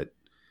listen to it,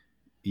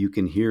 you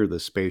can hear the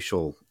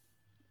spatial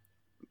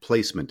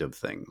placement of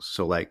things.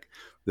 So like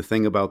the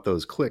thing about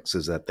those clicks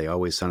is that they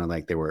always sounded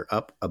like they were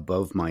up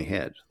above my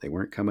head. They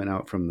weren't coming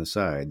out from the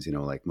sides, you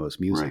know, like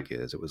most music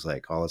is. It was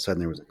like all of a sudden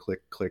there was a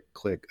click, click,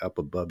 click up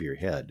above your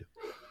head.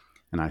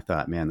 And I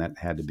thought, man, that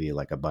had to be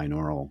like a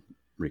binaural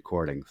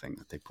recording thing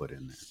that they put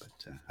in there.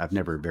 But I've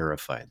never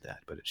verified that,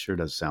 but it sure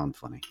does sound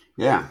funny.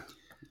 Yeah.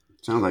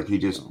 Sounds like he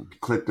just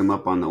clicked them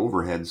up on the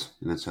overheads,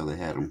 and that's how they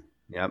had them.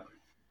 Yep.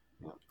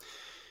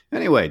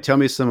 Anyway, tell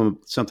me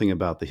something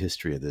about the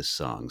history of this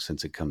song,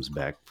 since it comes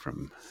back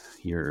from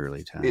your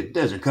early time. It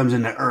does. It comes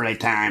in the early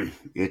time.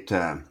 It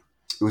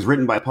was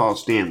written by Paul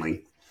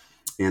Stanley,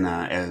 and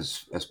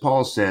as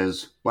Paul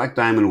says, Black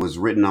Diamond was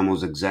written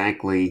almost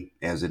exactly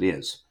as it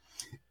is,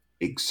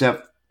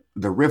 except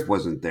the riff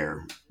wasn't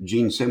there.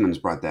 Gene Simmons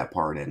brought that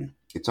part in.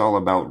 It's all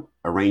about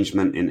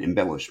arrangement and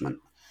embellishment.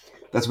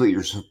 That's what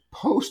you're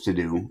supposed to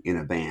do in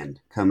a band.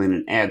 Come in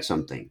and add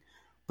something.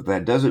 But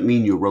that doesn't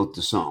mean you wrote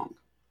the song.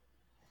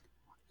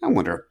 I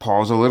wonder if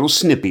Paul's a little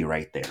snippy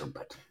right there,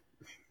 but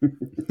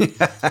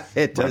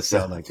It does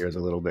sound like there's a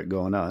little bit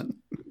going on.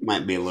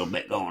 might be a little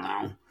bit going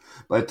on.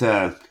 But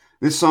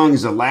this song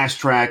is the last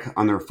track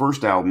on their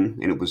first album,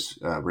 and it was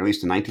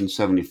released in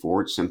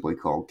 1974. It's simply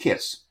called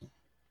Kiss.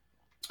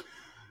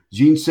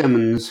 Gene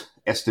Simmons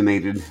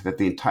estimated that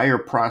the entire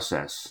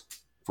process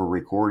for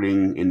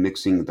recording and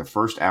mixing the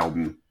first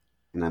album,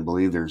 and I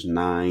believe there's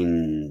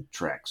 9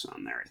 tracks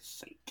on there, I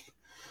think.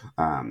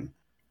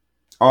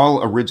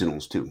 All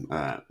originals, too.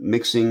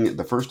 Mixing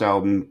the first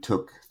album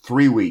took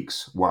 3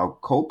 weeks, while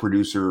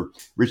co-producer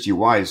Richie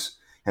Wise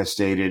has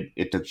stated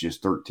it took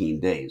just 13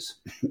 days.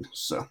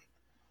 So,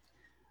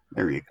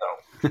 there you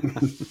go.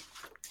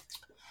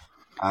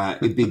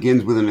 It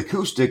begins with an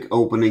acoustic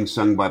opening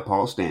sung by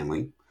Paul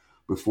Stanley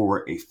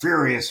before a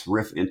furious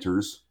riff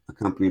enters,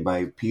 accompanied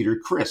by Peter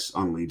Criss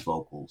on lead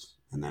vocals.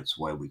 And that's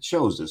why we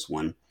chose this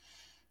one,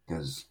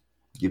 because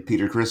give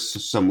Peter Criss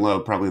some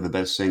love, probably the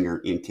best singer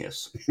in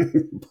Kiss.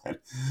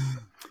 But,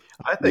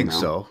 I think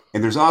so.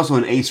 And there's also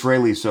an Ace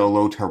Frehley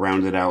solo to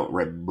round it out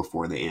right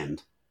before the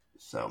end.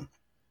 So,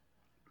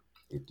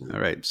 all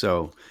right.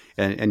 So,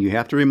 and you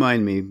have to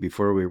remind me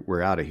before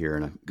we're out of here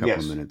in a couple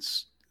of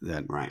minutes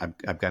that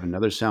I've got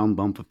another sound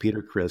bump of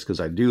Peter Criss, because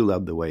I do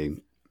love the way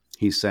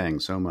he sang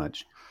so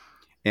much.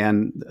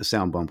 and a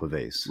sound bump of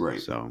Ace. Right.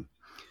 So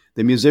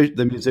the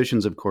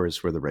musicians, of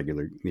course, were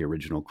the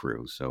original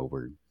crew. So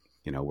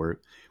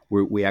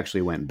we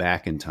actually went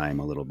back in time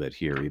a little bit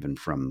here, even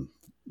from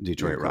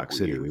Detroit Yeah, a Rock couple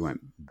City. years. We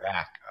went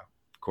back,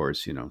 of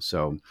course,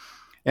 so,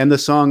 and the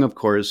song, of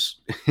course,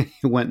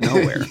 went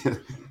nowhere.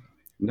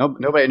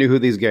 Nobody knew who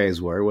these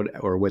guys were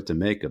or what to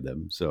make of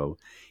them. So,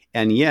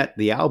 and yet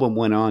the album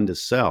went on to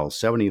sell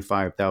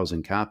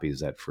 75,000 copies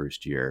that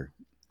first year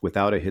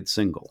without a hit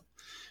single.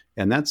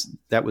 And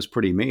that was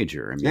pretty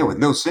major. I mean, Yeah, with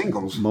no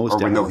singles most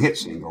or with no albums- hit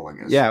single, I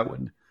guess. yeah,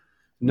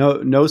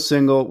 no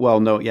single. Well,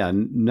 no, yeah,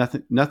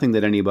 nothing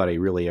that anybody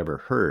really ever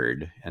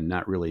heard, and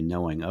not really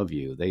knowing of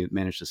you. They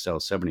managed to sell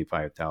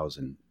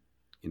 75,000,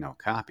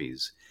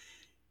 copies,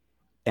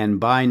 and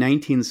by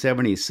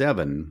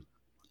 1977,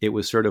 it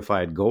was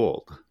certified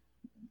gold,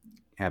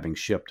 having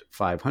shipped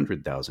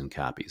 500,000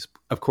 copies.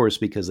 Of course,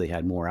 because they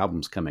had more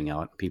albums coming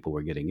out, people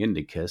were getting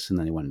into Kiss, and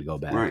then they wanted to go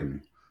back Right.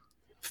 and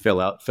fill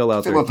out Fill their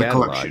out the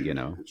catalog. collection.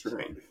 That's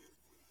right.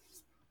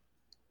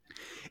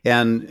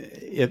 And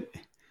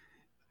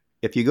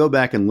if you go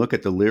back and look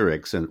at the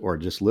lyrics or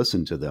just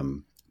listen to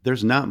them,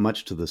 there's not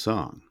much to the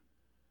song.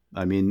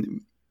 I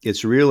mean,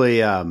 it's really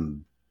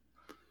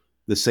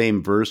the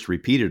same verse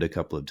repeated a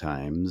couple of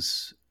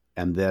times,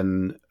 and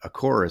then a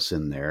chorus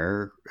in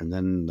there, and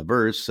then the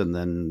verse, and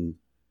then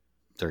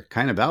they're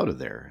kind of out of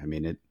there. I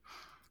mean,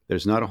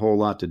 there's not a whole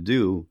lot to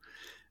do,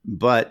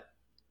 but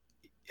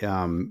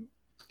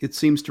it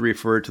seems to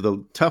refer to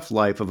the tough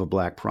life of a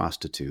black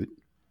prostitute.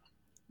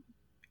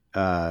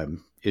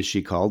 Is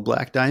she called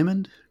Black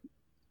Diamond,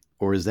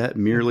 or is that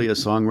merely a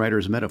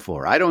songwriter's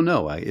metaphor? I don't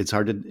know. It's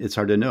hard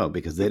to know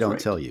because they That's don't right.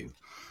 tell you.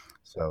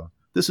 So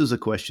this is a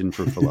question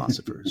for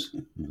philosophers.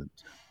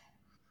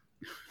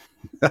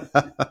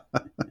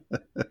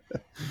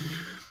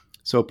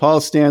 So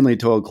Paul Stanley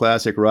told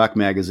Classic Rock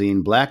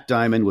magazine, "Black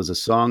Diamond was a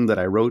song that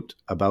I wrote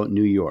about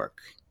New York.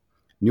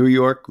 New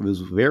York was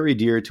very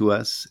dear to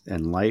us,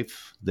 and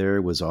life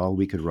there was all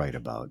we could write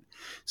about.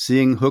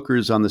 Seeing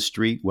hookers on the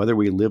street, whether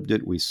we lived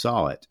it, we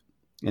saw it,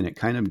 and it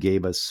kind of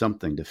gave us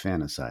something to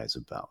fantasize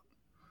about."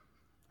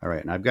 All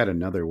right, and I've got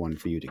another one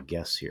for you to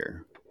guess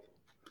here.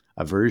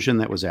 A version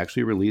that was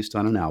actually released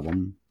on an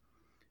album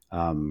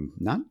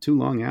not too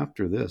long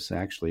after this,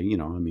 actually.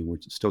 I mean, we're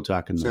still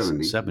talking the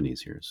 70s. 70s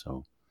here.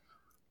 So,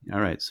 all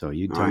right, so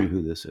you tell All me right.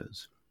 who this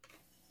is.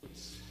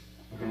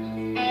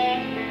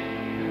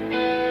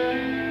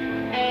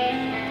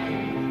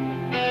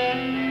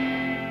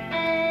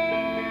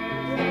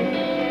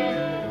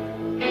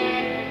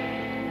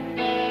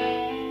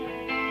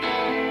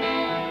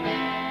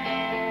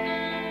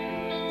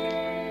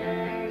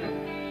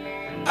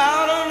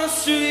 Out on the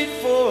street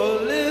for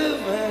a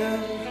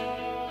living,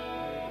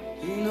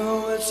 you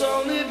know it's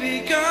only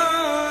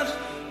begun.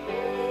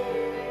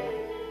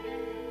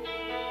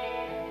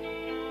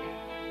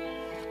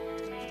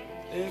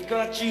 They've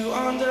got you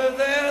under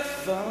their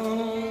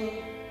thumb.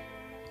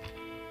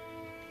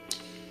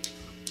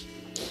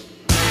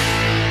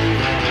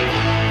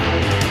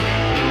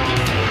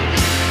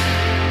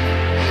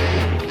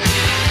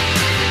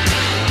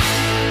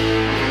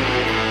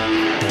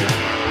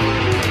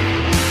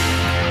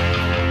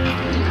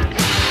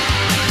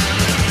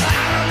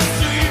 Out on the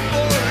street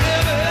for a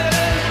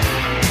living,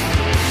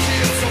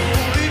 it's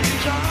only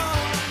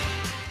begun.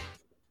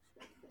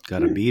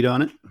 Got a beat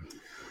on it?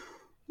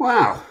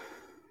 Wow.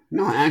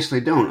 No, I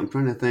actually don't. I'm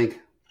trying to think.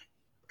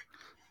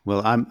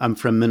 Well, I'm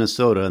from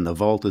Minnesota, and the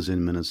vault is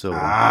in Minnesota.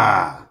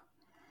 Ah.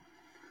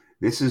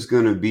 This is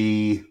going to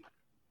be.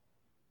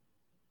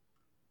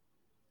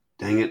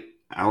 Dang it.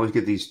 I always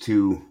get these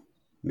two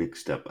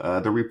mixed up.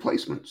 The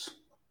Replacements.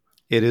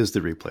 It is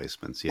the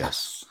Replacements.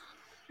 Yes,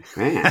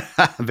 Man.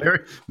 very,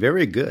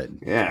 very good.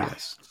 Yeah.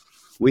 Yes,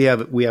 we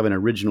have an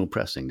original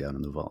pressing down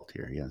in the vault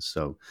here. Yes,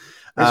 so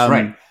That's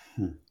right.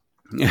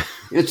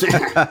 It's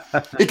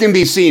it can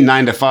be seen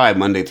 9 to 5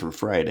 Monday through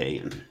Friday.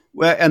 And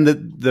Well, and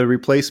the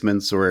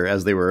Replacements, or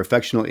as they were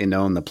affectionately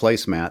known, the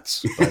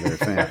placemats by their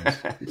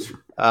fans,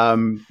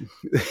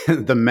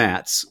 the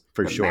Mats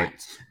for short.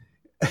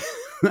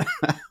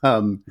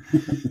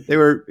 They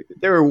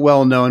were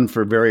well known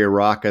for very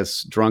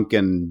raucous,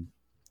 drunken,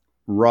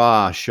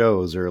 raw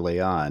shows early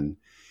on,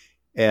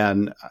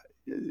 and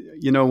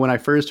when I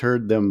first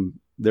heard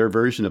their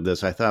version of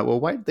this, I thought, well,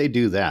 why did they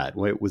do that?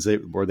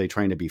 Were they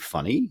trying to be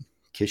funny,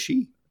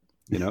 kishy,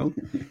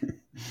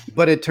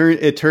 But it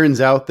turns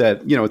out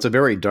that it's a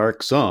very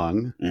dark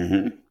song,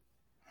 Mm-hmm.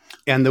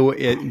 and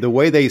the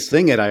way they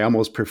sing it, I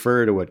almost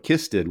prefer to what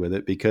Kiss did with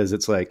it, because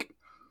it's like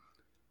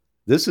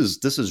this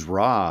is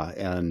raw,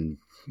 and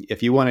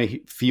if you want to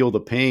feel the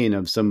pain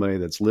of somebody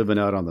that's living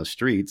out on the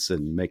streets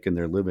and making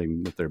their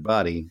living with their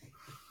body,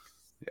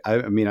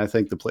 I mean, I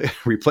think the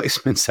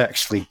Replacements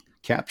actually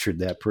captured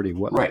that pretty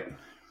well, Right.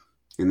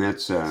 And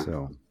that's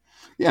So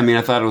yeah. I mean,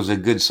 I thought it was a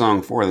good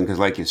song for them because,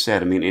 like you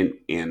said, I mean,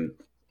 in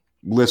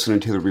listening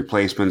to the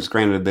Replacements,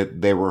 granted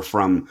that they were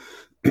from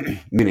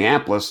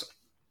Minneapolis,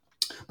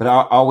 but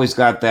I always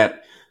got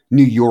that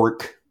New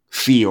York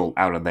feel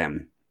out of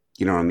them.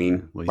 You know what I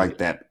mean? Well, Like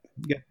that.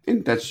 yeah.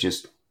 And that's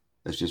just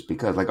That's just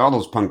because, like, all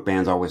those punk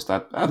bands always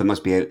thought, oh, they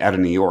must be out of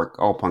New York.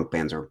 All punk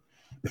bands are.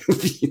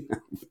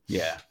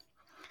 Yeah.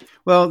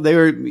 Well, they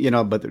were,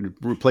 but the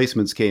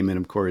replacements came in,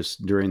 of course,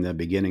 during the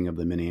beginning of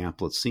the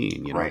Minneapolis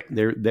scene. Right.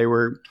 They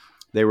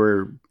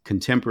were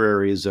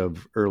contemporaries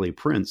of early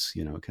Prince,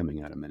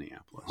 coming out of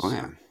Minneapolis. Oh,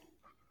 yeah.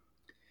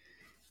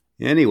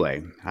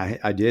 Anyway,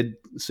 I did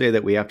say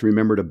that we have to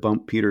remember to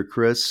bump Peter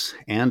Criss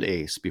and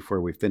Ace before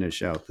we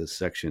finish out this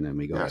section and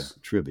we go to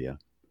trivia.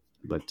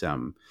 But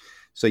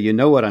so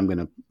what I'm going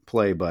to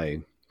play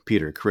by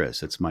Peter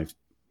Criss. It's my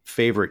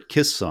favorite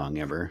Kiss song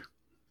ever.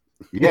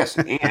 Yes,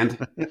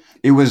 and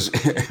it was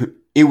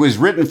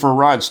written for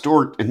Rod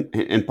Stewart,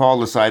 and Paul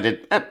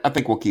decided, I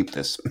think we'll keep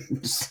this.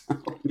 So.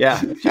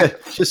 Yeah,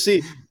 just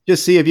see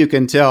if you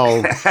can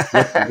tell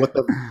what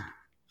the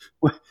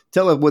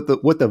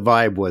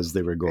vibe was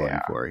they were going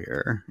for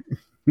here.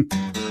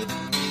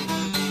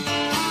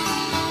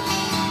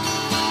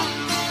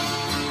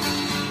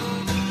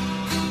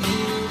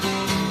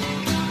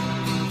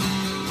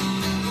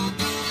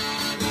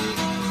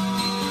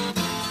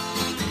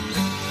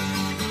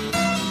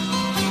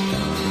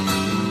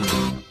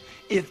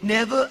 If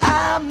never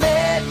I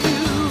met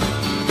you,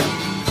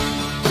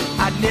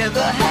 I'd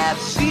never have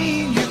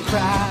seen you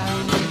cry.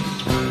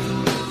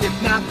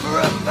 If not for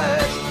a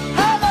first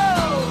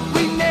hello,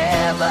 we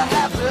never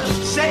have to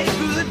say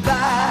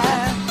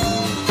goodbye.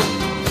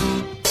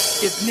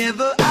 If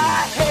never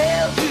I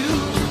held you,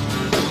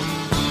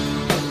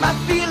 my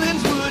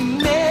feelings would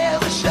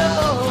never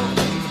show.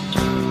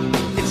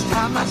 It's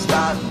time I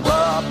start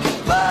walking,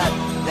 but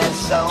there's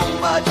so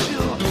much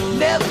you'll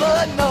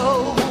never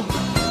know.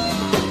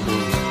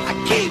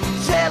 Keep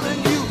telling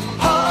you,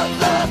 hard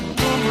luck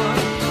woman,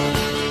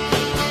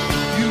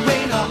 you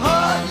ain't a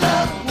hard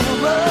luck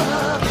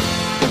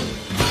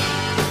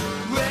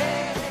woman.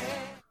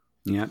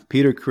 Yeah,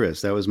 Peter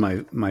Criss. That was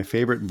my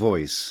favorite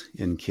voice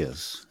in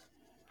Kiss.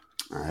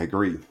 I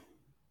agree,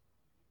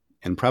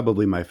 and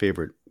probably my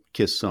favorite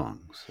Kiss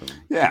song. So.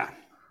 Yeah,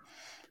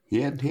 he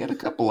had a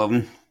couple of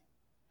them.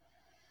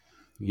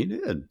 He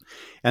did,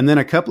 and then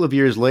a couple of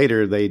years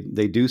later, they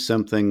do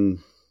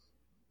something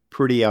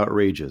pretty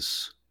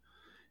outrageous.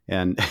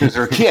 And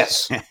they're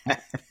Kiss,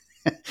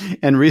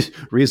 and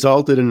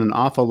resulted in an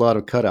awful lot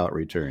of cutout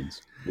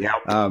returns. Yeah.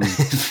 And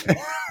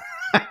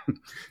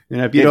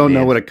if you don't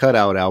know what a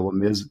cutout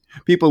album is,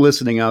 people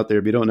listening out there,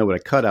 if you don't know what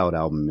a cutout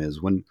album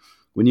is, when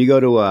you go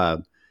to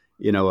a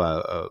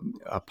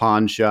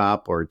pawn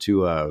shop or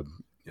to a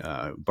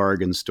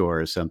bargain store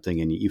or something,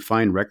 and you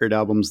find record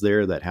albums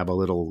there that have a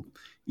little,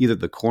 either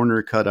the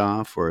corner cut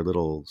off or a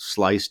little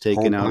slice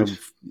taken out of,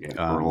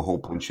 or a little hole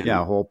punch.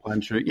 Hole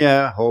punch.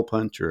 Hole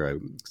punch, or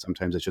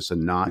sometimes it's just a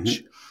notch.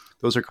 Mm-hmm.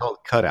 Those are called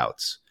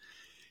cutouts.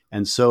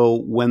 And so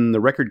when the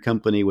record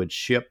company would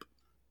ship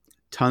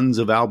tons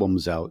of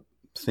albums out,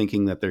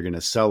 thinking that they're going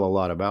to sell a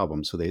lot of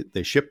albums, so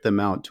they ship them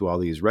out to all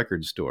these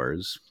record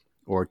stores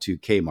or to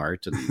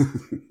Kmart and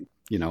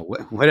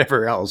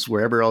whatever else,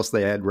 wherever else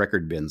they had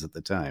record bins at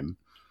the time,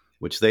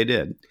 which they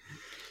did.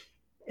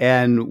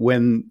 And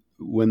when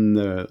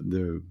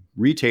the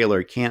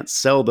retailer can't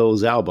sell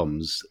those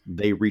albums,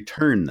 they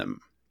return them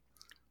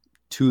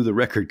to the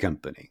record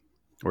company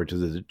or to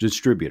the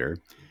distributor.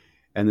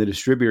 And the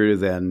distributor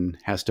then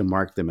has to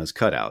mark them as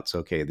cutouts.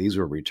 Okay, these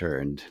were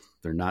returned.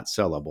 They're not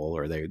sellable,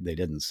 or they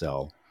didn't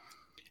sell.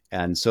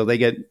 And so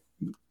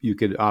you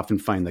could often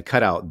find the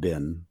cutout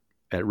bin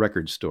at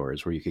record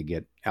stores where you could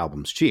get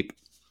albums cheap.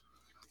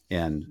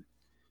 And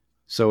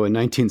so in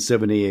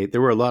 1978, there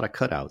were a lot of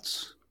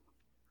cutouts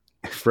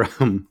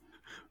from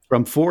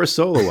 4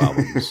 solo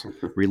albums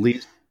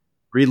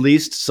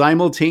released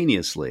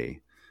simultaneously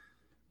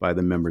by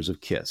the members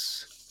of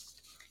Kiss.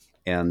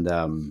 And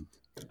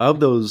of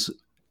those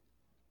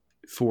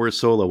 4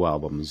 solo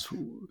albums,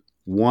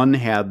 one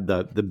had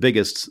the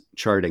biggest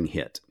charting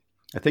hit.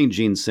 I think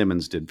Gene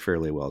Simmons did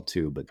fairly well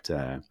too, but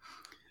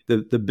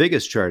the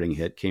biggest charting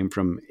hit came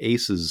from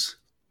Ace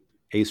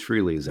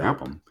Frehley's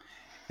album.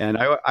 And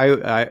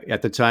I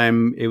at the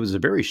time, it was a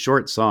very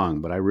short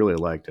song, but I really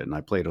liked it, and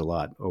I played it a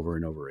lot over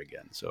and over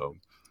again. So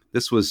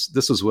this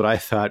was what I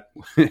thought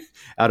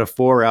out of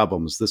 4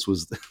 albums, this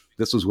was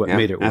what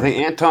made it work. I think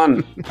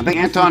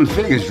Anton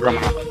Fig is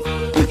drumming.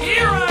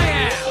 Here I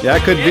am. Yeah,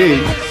 it could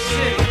be.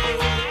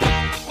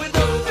 With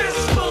a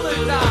fistful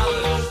of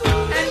dollars.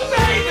 And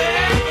baby,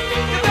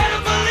 you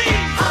better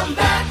believe I'm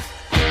back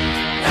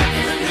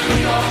in the New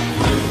York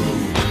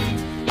groove.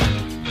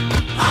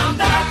 I'm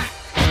back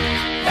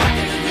in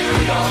the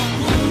New York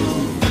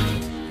groove.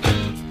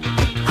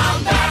 I'm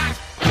back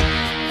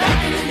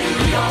in the New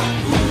York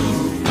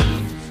groove.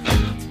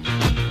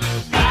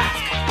 Back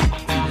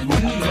in the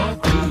New York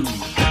groove.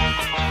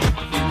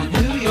 In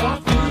the New York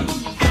groove.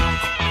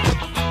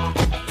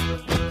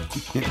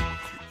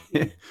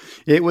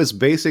 It was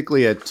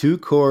basically a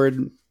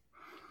 2-chord,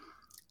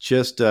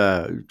 just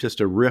a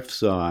riff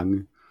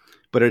song,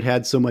 but it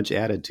had so much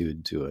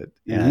attitude to it,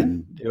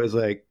 and it was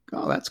like,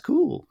 oh, that's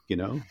cool,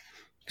 And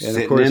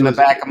Sitting of course, in the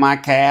back of my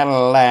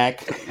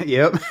Cadillac.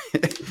 Yep,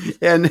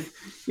 and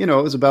it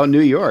was about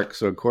New York,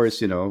 so of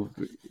course,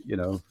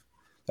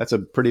 that's a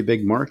pretty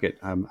big market.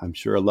 I'm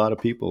sure a lot of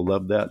people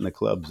love that in the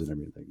clubs and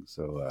everything.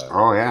 So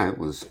Oh yeah, it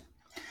was.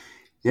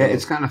 Yeah,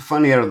 it's kind of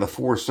funny. Out of the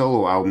 4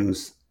 solo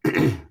albums,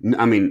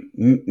 I mean,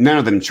 none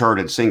of them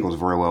charted singles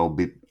very well.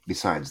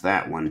 Besides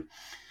that one,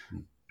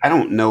 I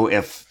don't know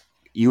if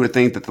you would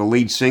think that the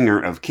lead singer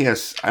of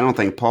Kiss. I don't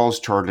think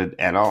Paul's charted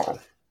at all.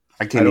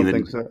 I I can't don't even.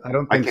 think so. I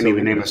don't I think can't so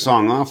even name either. a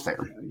song off there.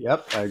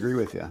 Yep, I agree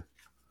with you.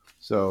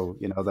 So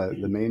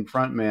the main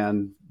front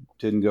man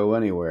didn't go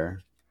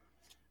anywhere,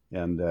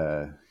 and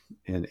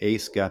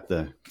Ace got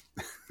the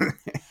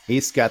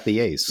Ace got the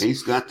ace.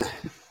 He's got the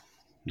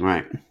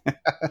right.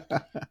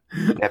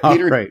 Yeah, All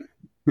Peter. right,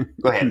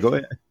 Go ahead. go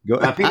ahead. Go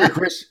ahead.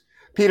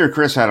 Peter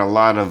Chris had a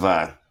lot of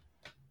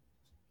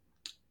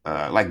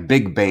like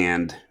big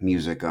band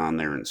music on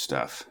there and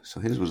stuff. So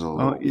his was a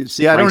little. Oh,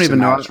 see, I don't Frank even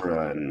know.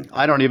 Sinatra and,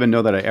 I don't even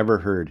know that I ever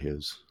heard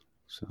his.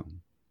 So,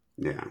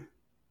 yeah.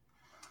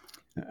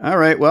 all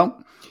right.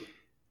 Well,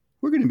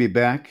 we're going to be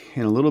back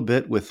in a little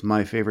bit with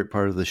my favorite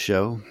part of the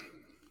show.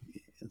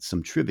 It's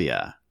some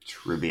trivia.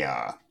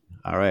 Trivia.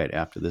 All right,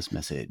 after this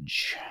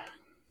message.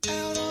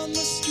 Out on the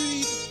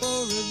street for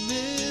a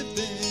living.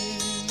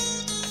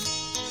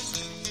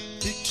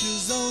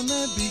 Pictures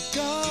only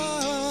begun.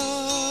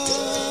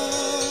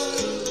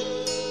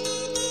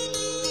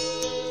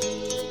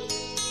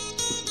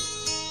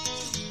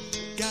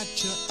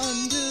 Got you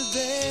under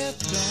their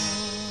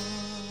thumb.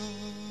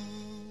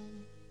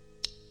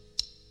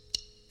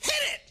 Hit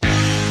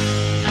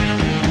it!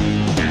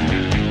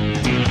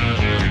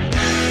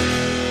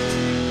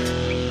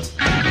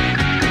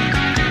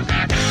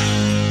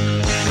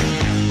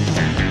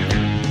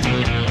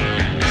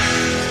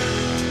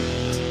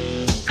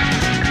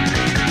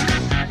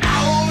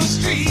 Out on the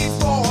street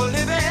for a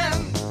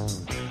living.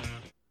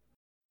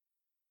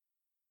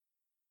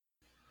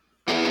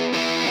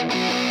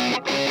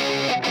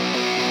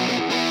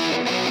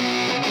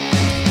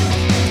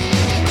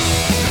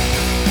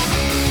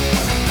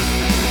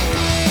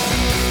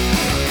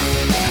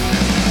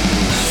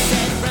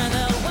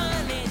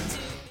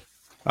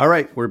 All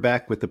right, we're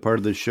back with the part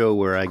of the show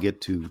where I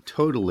get to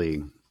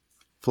totally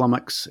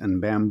flummox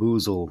and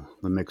bamboozle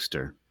the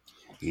mixter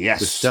Yes.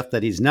 with stuff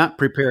that he's not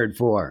prepared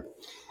for.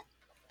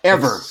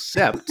 Ever.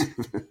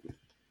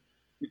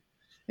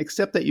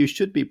 Except that you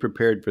should be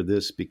prepared for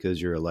this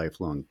because you're a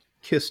lifelong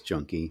Kiss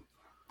junkie.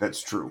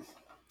 That's true.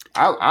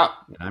 And I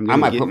gonna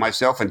might give- put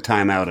myself in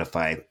timeout if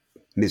I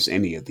miss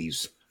any of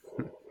these.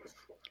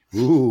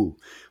 Ooh,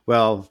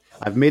 well,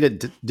 I've made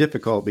it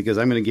difficult because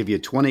I'm going to give you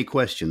 20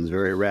 questions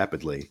very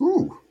rapidly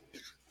Ooh.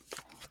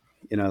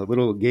 in a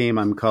little game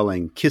I'm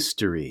calling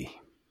Kisstery.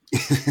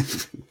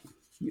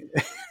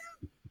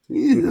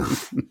 Ew.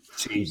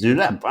 Changed it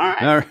up. All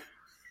right. All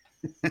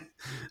right.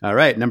 All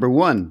right, number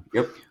 1.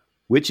 Yep.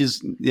 Which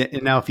is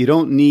now, if you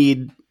don't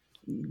need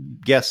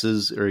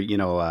guesses or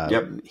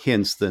Yep.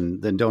 hints, then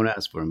don't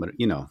ask for them. But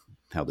you know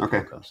how the Okay.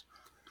 book goes.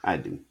 I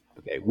do.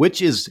 Okay,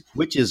 which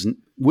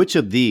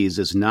of these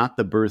is not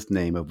the birth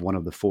name of one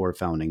of the 4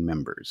 founding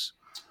members?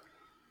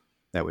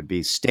 That would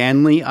be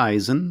Stanley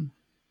Eisen,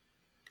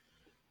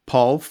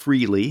 Paul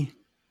Freely,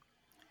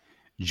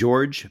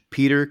 George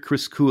Peter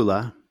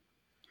Kriskula,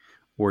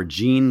 or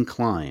Gene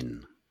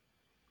Klein.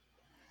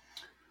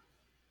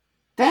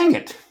 Dang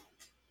it.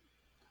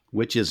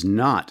 Which is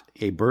not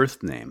a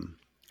birth name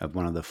of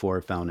one of the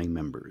 4 founding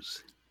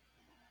members?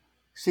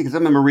 See, because I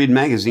remember reading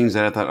magazines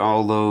that I thought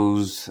all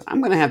those. I'm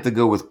going to have to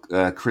go with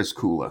Chris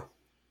Kula.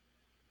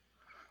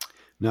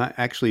 No,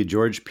 actually,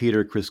 George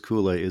Peter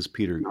Kriskula is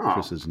Peter Oh.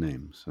 Chris's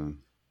name. So,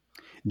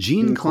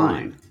 Gene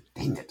Klein.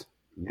 Dang it.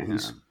 Yeah, Yeah.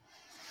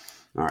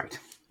 All right.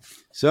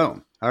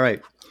 So, all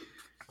right.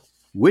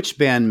 Which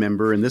band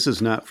member, and this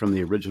is not from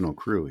the original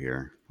crew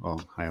here. Oh,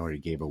 I already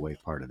gave away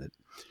part of it.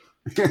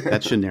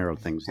 That should narrow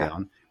things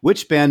down.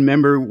 Which band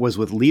member was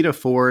with Lita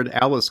Ford,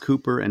 Alice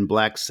Cooper, and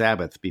Black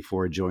Sabbath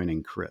before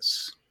joining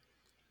Kiss?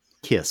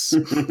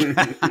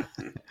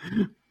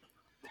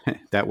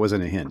 That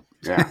wasn't a hint.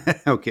 Yeah.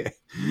 Okay.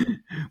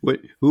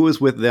 Who was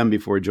with them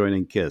before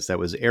joining Kiss? That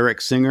was Eric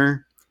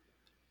Singer,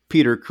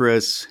 Peter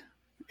Criss,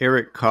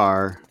 Eric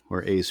Carr,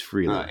 or Ace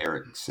Frehley.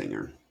 Eric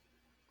Singer.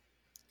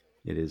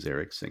 It is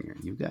Eric Singer.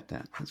 You got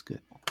that. That's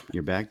good.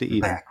 You're back to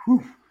even. Back.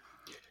 Whew.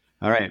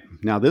 All right.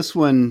 Now this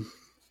one,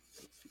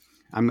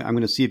 I'm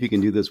going to see if you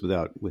can do this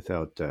without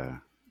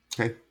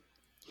Okay.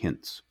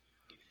 hints.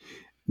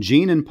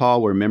 Gene and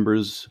Paul were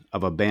members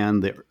of a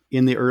band that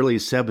in the early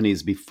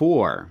 70s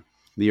before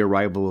the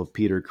arrival of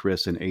Peter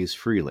Criss and Ace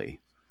Frehley.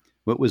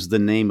 What was the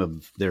name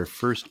of their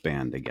first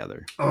band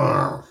together?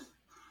 I'm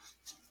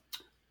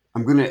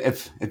gonna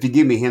if you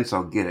give me hints,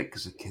 I'll get it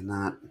because I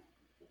cannot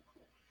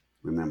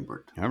remember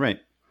it. All right.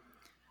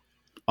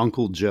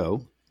 Uncle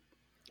Joe,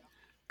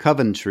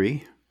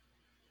 Coventry,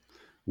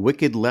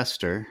 Wicked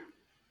Lester,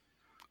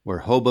 or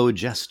Hobo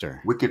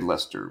Jester. Wicked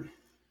Lester.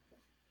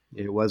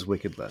 It was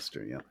Wicked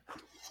Lester, yeah.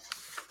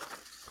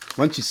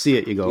 Once you see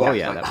it, you go, oh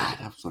yeah, that was.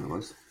 That's what it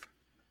was.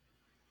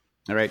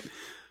 All right.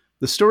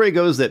 The story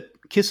goes that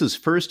Kiss's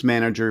first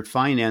manager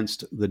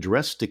financed the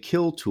Dress to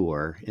Kill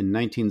tour in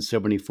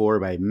 1974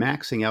 by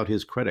maxing out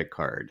his credit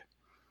card.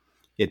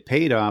 It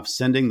paid off,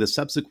 sending the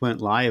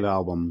subsequent live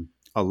album,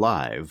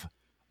 Alive,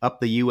 up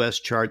the U.S.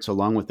 charts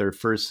along with their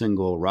first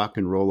single, Rock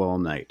and Roll All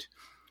Night.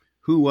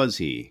 Who was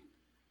he?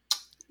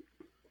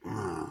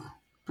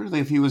 Apparently,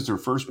 if he was their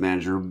first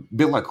manager,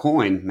 Bill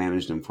Aucoin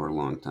managed him for a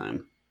long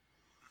time.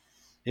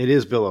 It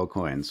is Bill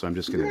Aucoin, so I'm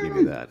just going to give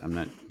you that. I'm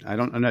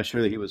not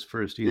sure that he was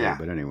first either, Yeah.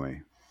 but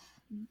anyway.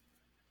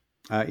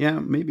 Yeah,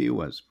 maybe he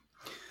was.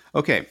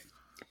 Okay,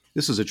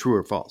 this is a true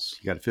or false.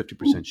 You got a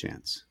 50%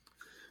 chance.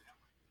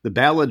 The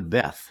ballad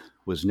Beth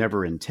was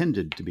never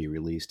intended to be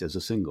released as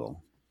a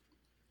single.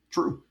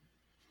 True.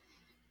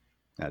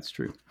 That's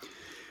true.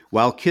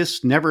 While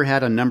Kiss never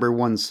had a number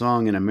one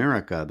song in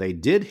America, they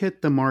did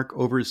hit the mark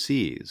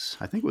overseas.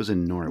 I think it was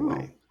in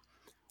Norway.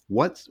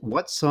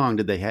 What song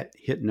did they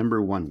hit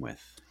number one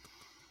with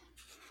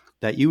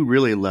that you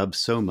really loved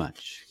so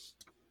much?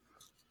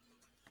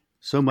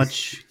 So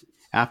much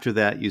after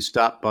that, you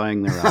stopped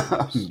buying their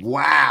albums.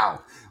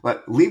 Wow.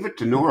 But Leave It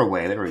to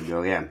Norway. There we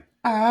go. Yeah.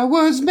 I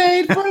was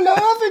made for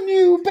loving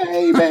you,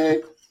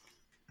 baby.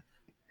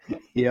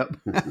 Yep.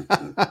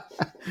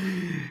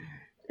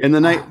 In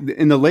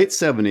the late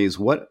 70s,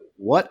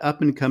 what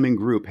up and coming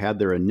group had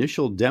their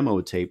initial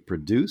demo tape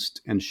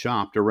produced and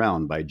shopped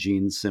around by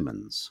Gene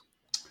Simmons?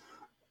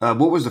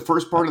 What was the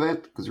first part of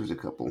that? Because there's a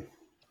couple.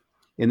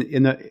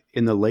 In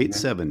the late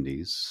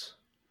 70s,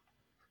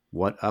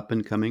 what up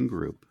and coming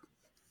group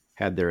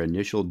had their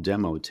initial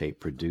demo tape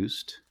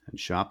produced and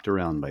shopped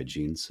around by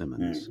Gene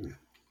Simmons?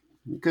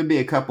 It could be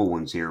a couple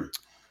ones here.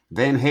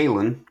 Van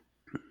Halen.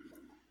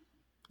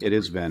 It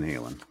is Van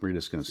Halen. We're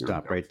just going to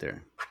stop right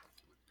there.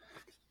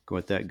 Go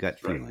with that gut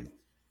feeling.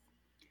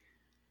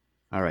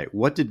 All right.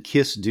 What did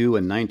Kiss do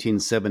in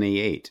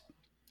 1978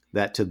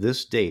 that to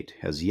this date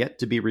has yet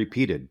to be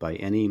repeated by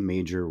any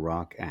major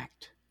rock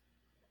act?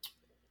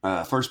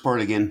 First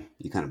part again,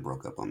 you kind of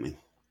broke up on me.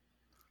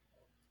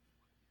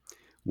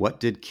 What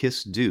did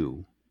Kiss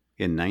do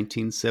in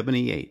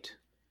 1978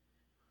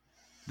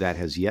 that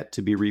has yet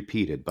to be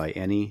repeated by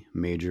any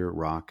major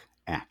rock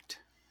act?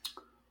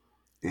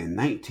 In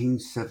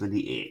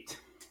 1978.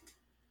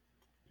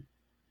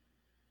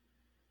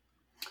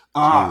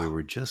 We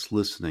were just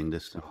listening to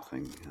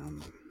something.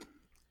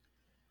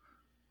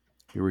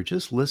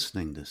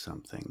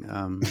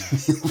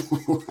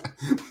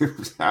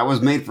 I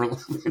was made for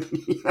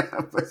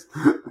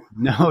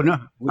No,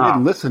 we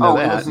didn't listen to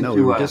that. listen No,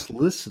 to, we were just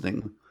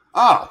listening.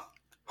 Oh.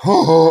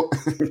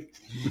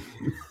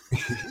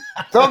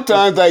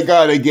 Sometimes I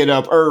gotta get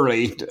up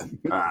early.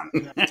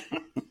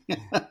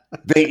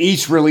 They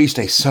each released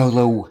a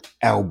solo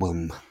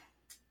album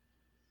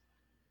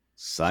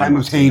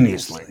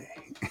simultaneously.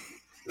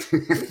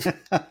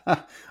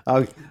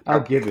 I'll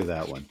give you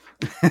that one.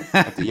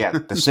 At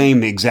the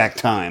same exact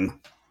time.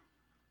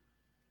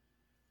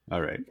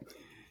 All right.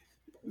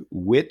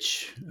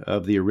 Which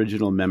of the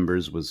original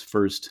members was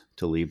first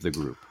to leave the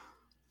group?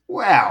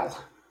 Wow.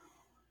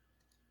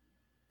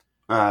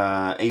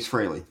 Ace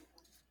Frehley.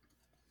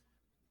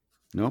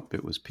 Nope,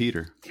 it was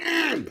Peter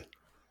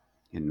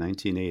in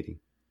 1980.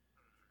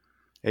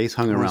 Ace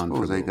hung around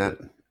for a suppose they little got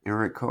bit.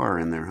 Eric Carr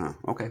in there, huh?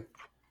 Okay.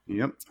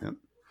 Yep.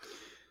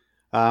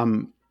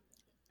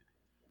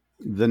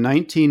 The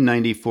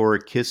 1994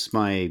 Kiss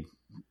My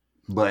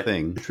But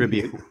Thing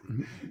tribute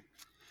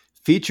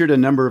featured a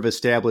number of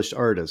established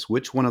artists.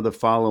 Which one of the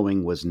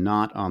following was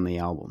not on the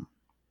album?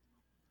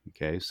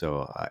 Okay,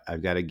 so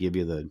I've got to give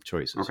you the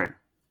choices. Okay.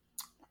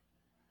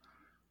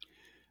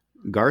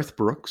 Garth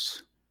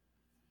Brooks,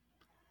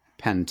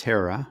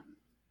 Pantera,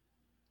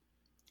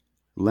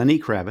 Lenny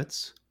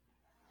Kravitz,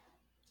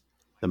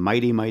 the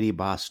Mighty Mighty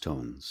Boss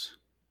Tones.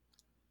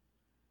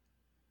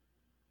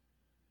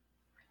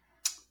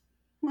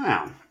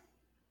 Wow.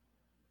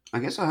 I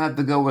guess I'll have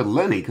to go with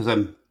Lenny because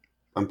I'm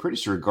pretty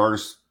sure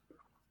Garth's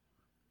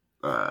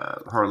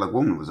Hard Luck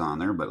Woman was on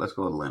there, but let's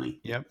go with Lenny.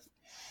 Yep.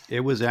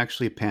 It was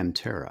actually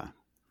Pantera.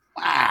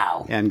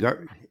 Wow.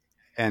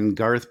 And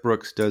Garth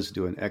Brooks does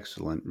do an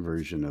excellent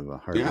version of a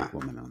Hard Luck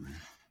Woman on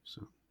there.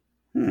 So,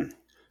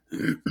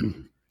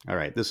 all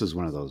right, this is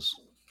one of those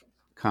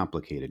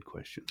complicated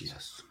questions.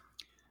 Yes.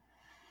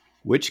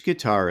 Which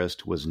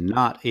guitarist was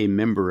not a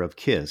member of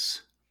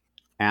Kiss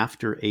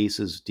after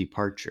Ace's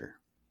departure?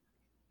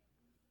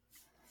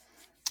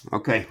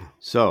 Okay.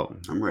 So,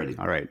 I'm ready.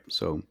 all right,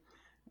 so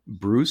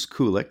Bruce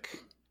Kulick,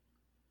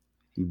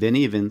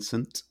 Vinnie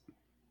Vincent,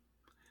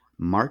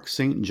 Mark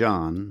St.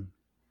 John,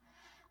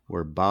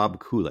 or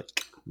Bob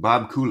Kulick?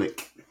 Bob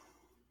Kulick.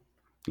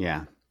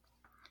 Yeah.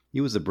 He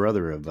was the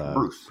brother of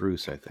Bruce.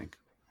 Bruce, I think.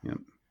 Yep.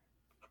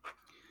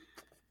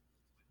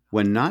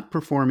 When not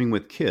performing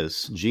with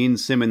Kiss, Gene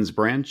Simmons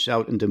branched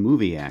out into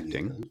movie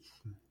acting,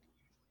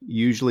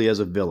 usually as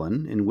a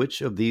villain. In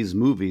which of these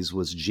movies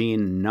was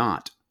Gene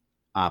not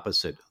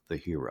opposite the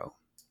hero?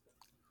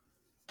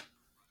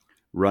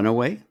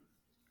 Runaway,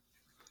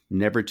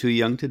 Never Too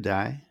Young to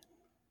Die,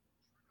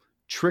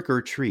 Trick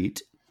or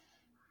Treat,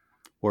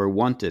 or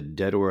Wanted,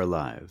 Dead or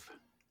Alive?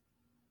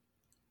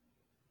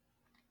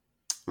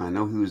 I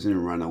know he was in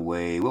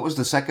Runaway. What was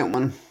the second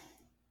one?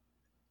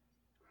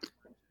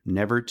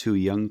 Never Too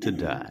Young to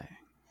Die.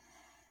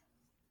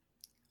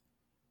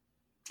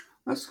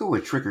 Let's go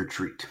with Trick or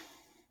Treat.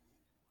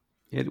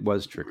 It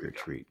was Trick or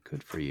Treat.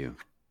 Good for you.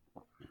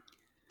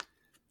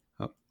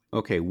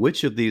 Okay,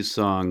 which of these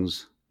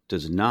songs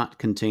does not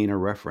contain a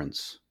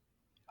reference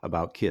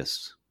about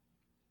Kiss?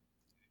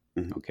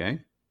 Mhm.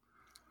 Okay.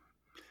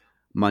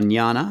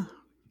 Mañana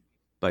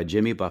by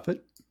Jimmy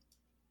Buffett.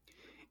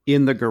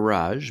 In the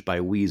Garage by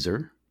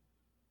Weezer.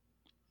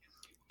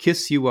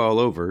 Kiss You All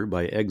Over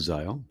by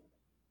Exile.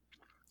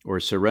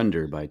 Or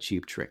Surrender by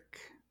Cheap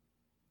Trick.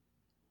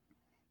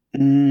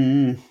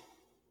 I'm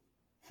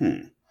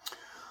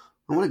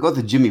going to go with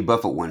the Jimmy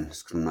Buffett one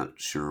because I'm not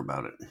sure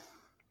about it.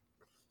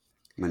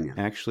 Mañana.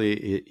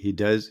 Actually, he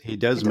does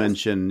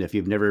mention if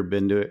you've never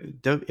been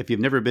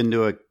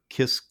to a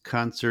Kiss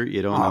concert,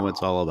 you don't know what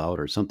it's all about,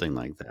 or something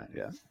like that.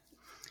 Yeah,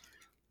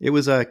 it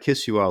was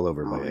 "Kiss You All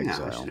Over" by yeah, I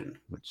Exile, shouldn't.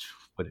 which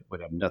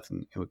would have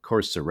nothing. Of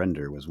course,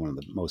 "Surrender" was one of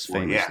the most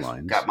famous Yes,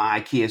 lines. got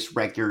my Kiss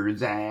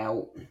records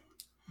out.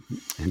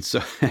 And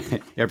so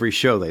every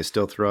show they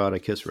still throw out a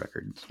Kiss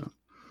record. So.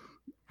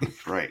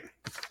 That's right.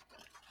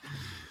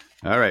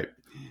 All right.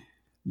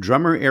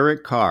 Drummer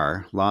Eric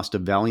Carr lost a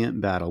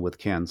valiant battle with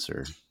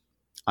cancer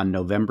on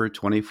November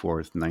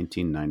 24th,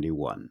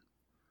 1991.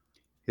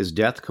 His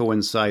death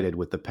coincided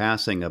with the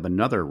passing of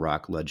another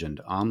rock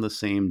legend on the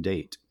same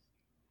date.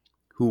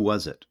 Who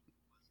was it?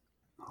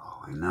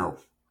 Oh, I know.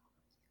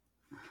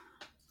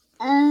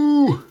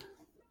 Ooh.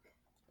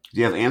 Do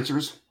you have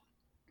answers?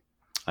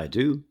 I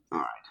do. All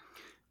right.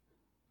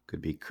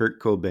 Could be Kurt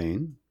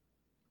Cobain.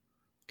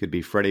 Could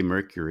be Freddie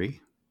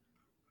Mercury.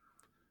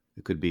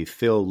 It could be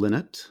Phil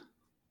Lynott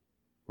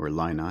or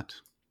Lynott.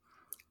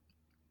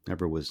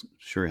 Never was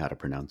sure how to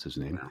pronounce his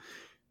name. No.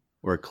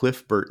 Or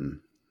Cliff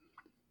Burton.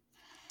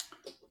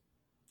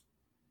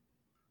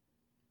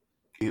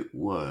 It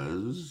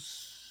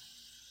was.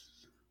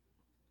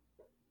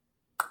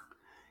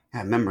 I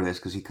remember this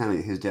because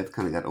his death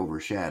kind of got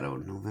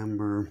overshadowed.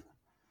 November.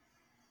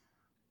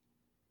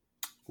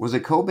 Was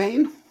it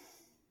Cobain?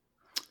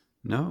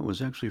 No, it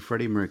was actually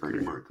Freddie Mercury.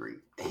 Freddie Mercury.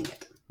 Dang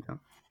it. Yep.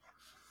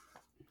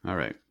 All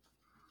right.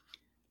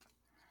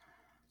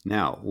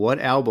 Now, what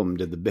album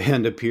did the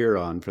band appear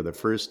on for the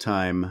first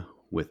time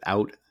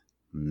without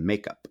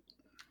makeup?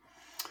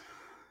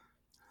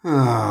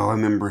 Oh, I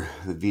remember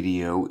the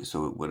video.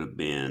 So it would have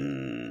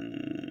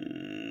been.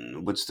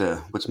 What's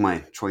my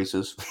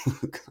choices?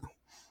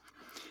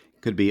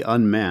 Could be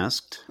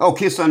Unmasked. Oh,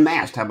 Kiss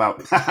Unmasked. How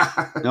about?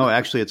 No,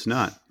 actually, it's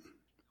not.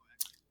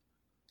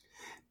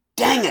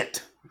 Dang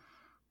it!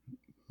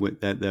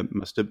 That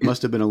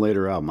must have been a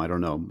later album. I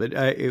don't know, but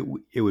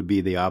it would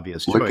be the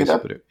obvious Look choice. it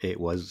up. But it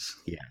was,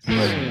 yes.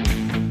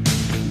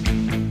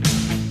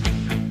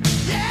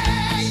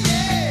 Yeah,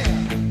 yeah.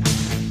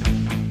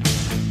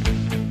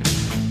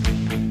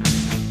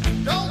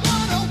 Don't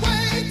wanna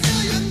wait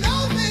till you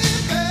know me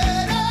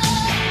better.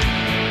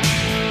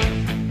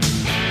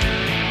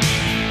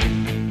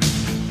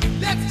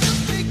 Let's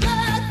just be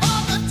glad for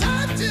the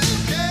time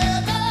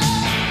together.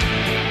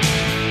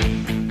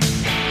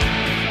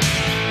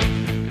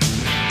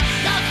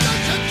 Got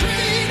such a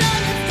treat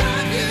and it's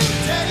time you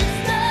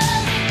taste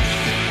it.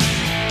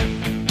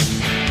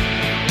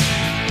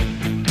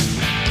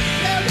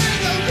 There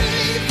is a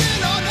reason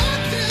or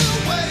not to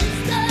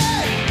waste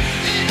it.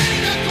 It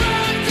ain't a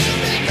crime to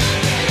be good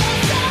to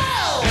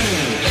yourself.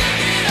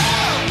 Live it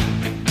up,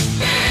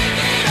 live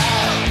it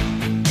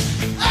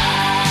up.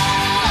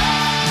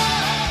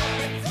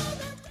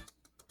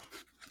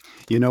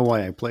 You know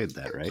why I played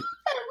that, right?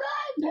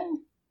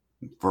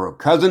 For a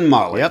cousin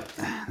Molly. Yep,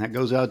 that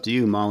goes out to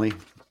you, Molly.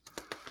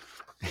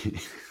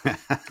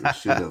 I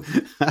should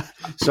have.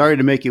 Sorry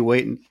to make you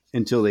wait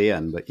until the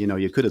end, but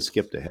you could have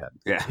skipped ahead.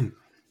 Yeah,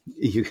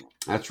 You,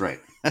 that's right.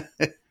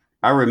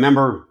 I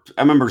remember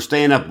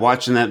staying up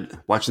watching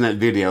that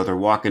video. They're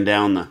walking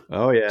down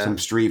oh yeah, some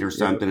street or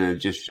something, and it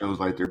just shows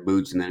like their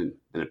boots, and then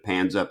it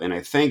pans up, and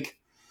I think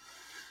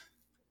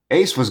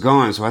Ace was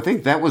gone, so I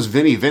think that was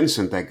Vinnie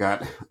Vincent that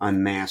got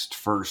unmasked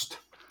first.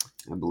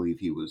 I believe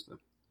he was the.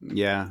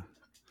 yeah.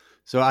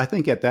 So I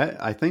think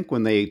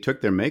when they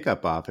took their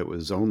makeup off, it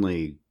was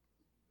only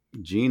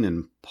Gene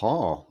and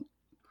Paul,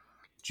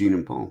 Gene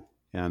and Paul.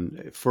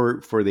 and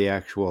for the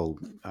actual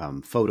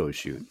photo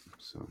shoot.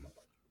 So,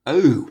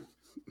 Oh.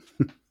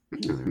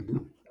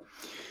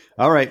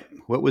 all right,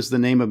 what was the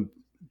name of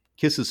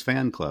Kiss's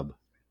fan club?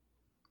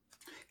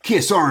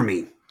 Kiss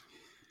Army.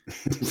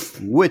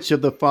 Which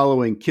of the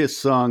following Kiss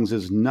songs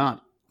is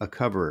not a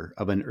cover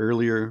of an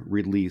earlier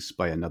release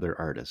by another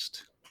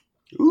artist?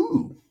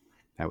 Ooh.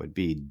 That would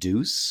be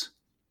Deuce,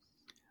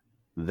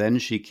 Then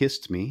She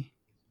Kissed Me,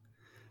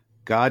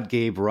 God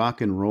Gave Rock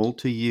and Roll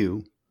to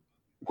You.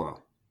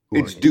 Well,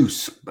 it's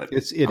Deuce, but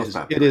It I'll is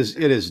stop it you is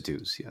right it is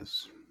Deuce,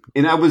 yes.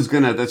 And I was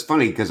gonna. That's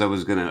funny because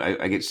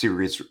I get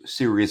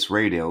Sirius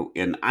Radio,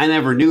 and I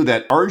never knew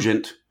that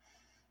Argent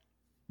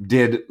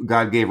did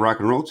 "God Gave Rock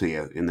and Roll to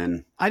You," and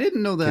then I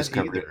didn't know that Kiss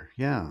covered either.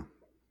 Yeah.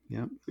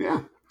 Yep.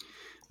 yeah,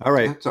 All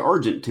right. that's an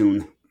Argent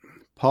tune.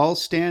 Paul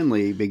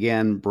Stanley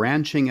began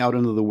branching out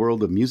into the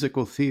world of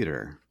musical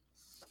theater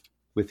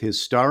with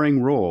his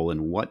starring role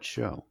in what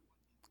show?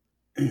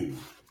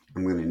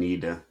 I'm going to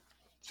need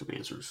some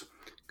answers.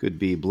 Could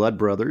be Blood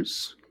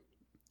Brothers,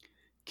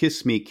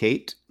 Kiss Me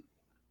Kate,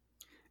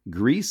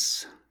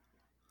 Grease,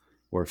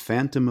 or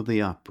Phantom of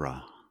the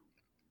Opera.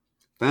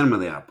 Phantom of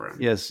the Opera.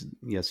 Yes,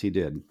 he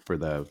did. For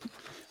the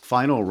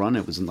final run,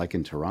 it was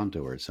in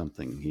Toronto or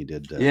something. He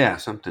did.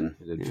 Something.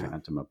 He did Yeah.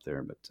 Phantom up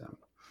there. But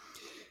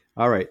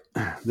all right,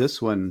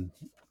 this one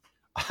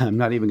I'm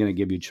not even going to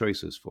give you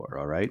choices for.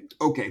 All right.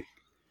 Okay.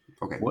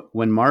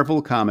 When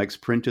Marvel Comics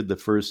printed the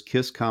first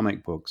Kiss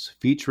comic books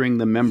featuring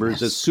the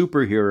members as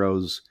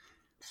superheroes,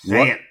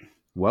 Say it.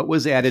 what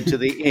was added to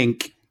the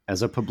ink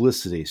as a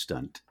publicity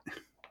stunt?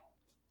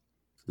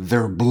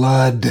 Their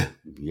blood.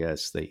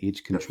 Yes, they each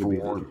The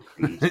contributed four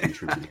each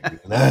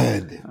contributed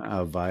blood.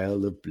 a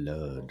vial of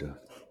blood.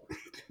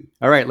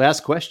 All right,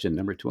 last question,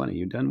 number 20.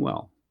 You've done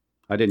well.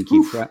 I didn't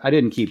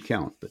keep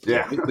count, but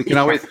Yeah. we can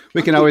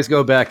always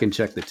go back and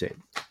check the tape.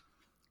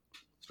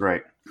 That's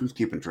right. Who's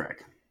keeping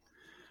track?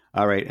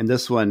 All right, and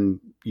this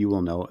one you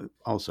will know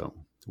also.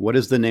 What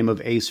is the name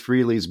of Ace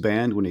Frehley's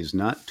band when he's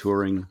not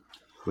touring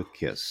with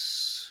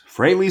Kiss?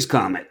 Fraley's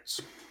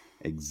Comets.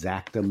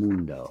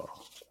 Exactamundo.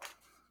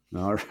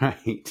 All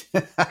right.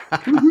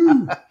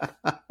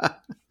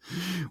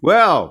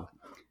 Well,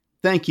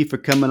 thank you for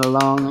coming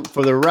along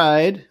for the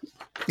ride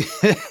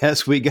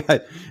as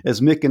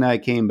Mick and I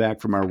came back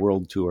from our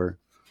world tour,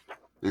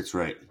 That's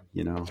right.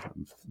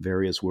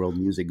 various world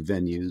music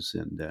venues.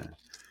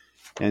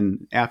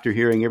 And after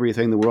hearing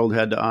everything the world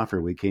had to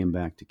offer, we came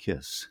back to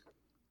Kiss.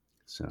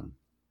 So,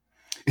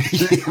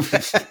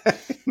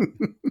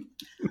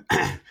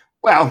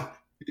 Well,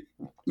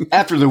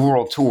 after the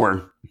world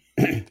tour,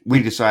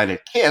 we decided,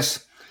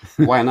 Kiss,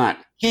 why not?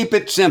 Keep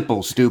it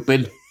simple,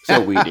 stupid.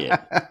 So we did.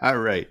 all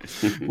right.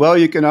 Well,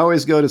 you can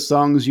always go to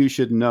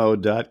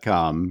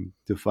songsyoushouldknow.com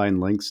to find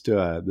links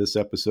to this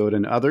episode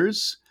and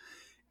others.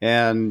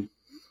 And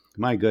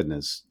my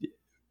goodness,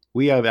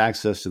 we have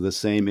access to the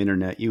same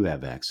internet you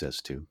have access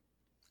to.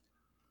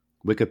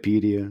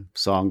 Wikipedia,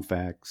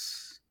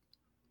 Songfacts,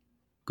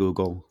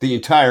 Google. The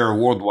entire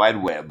World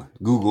Wide Web.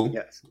 Google.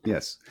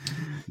 Yes.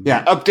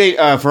 Yeah,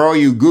 update, for all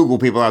you Google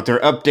people out there,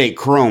 update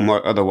Chrome,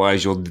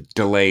 otherwise you'll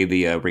delay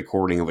the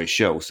recording of a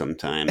show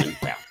sometime. And,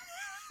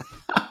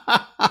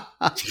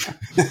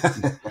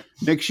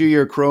 Make sure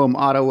your Chrome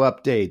auto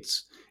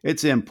updates.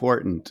 It's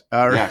important.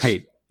 All Yes.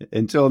 right.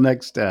 Until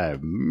next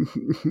time.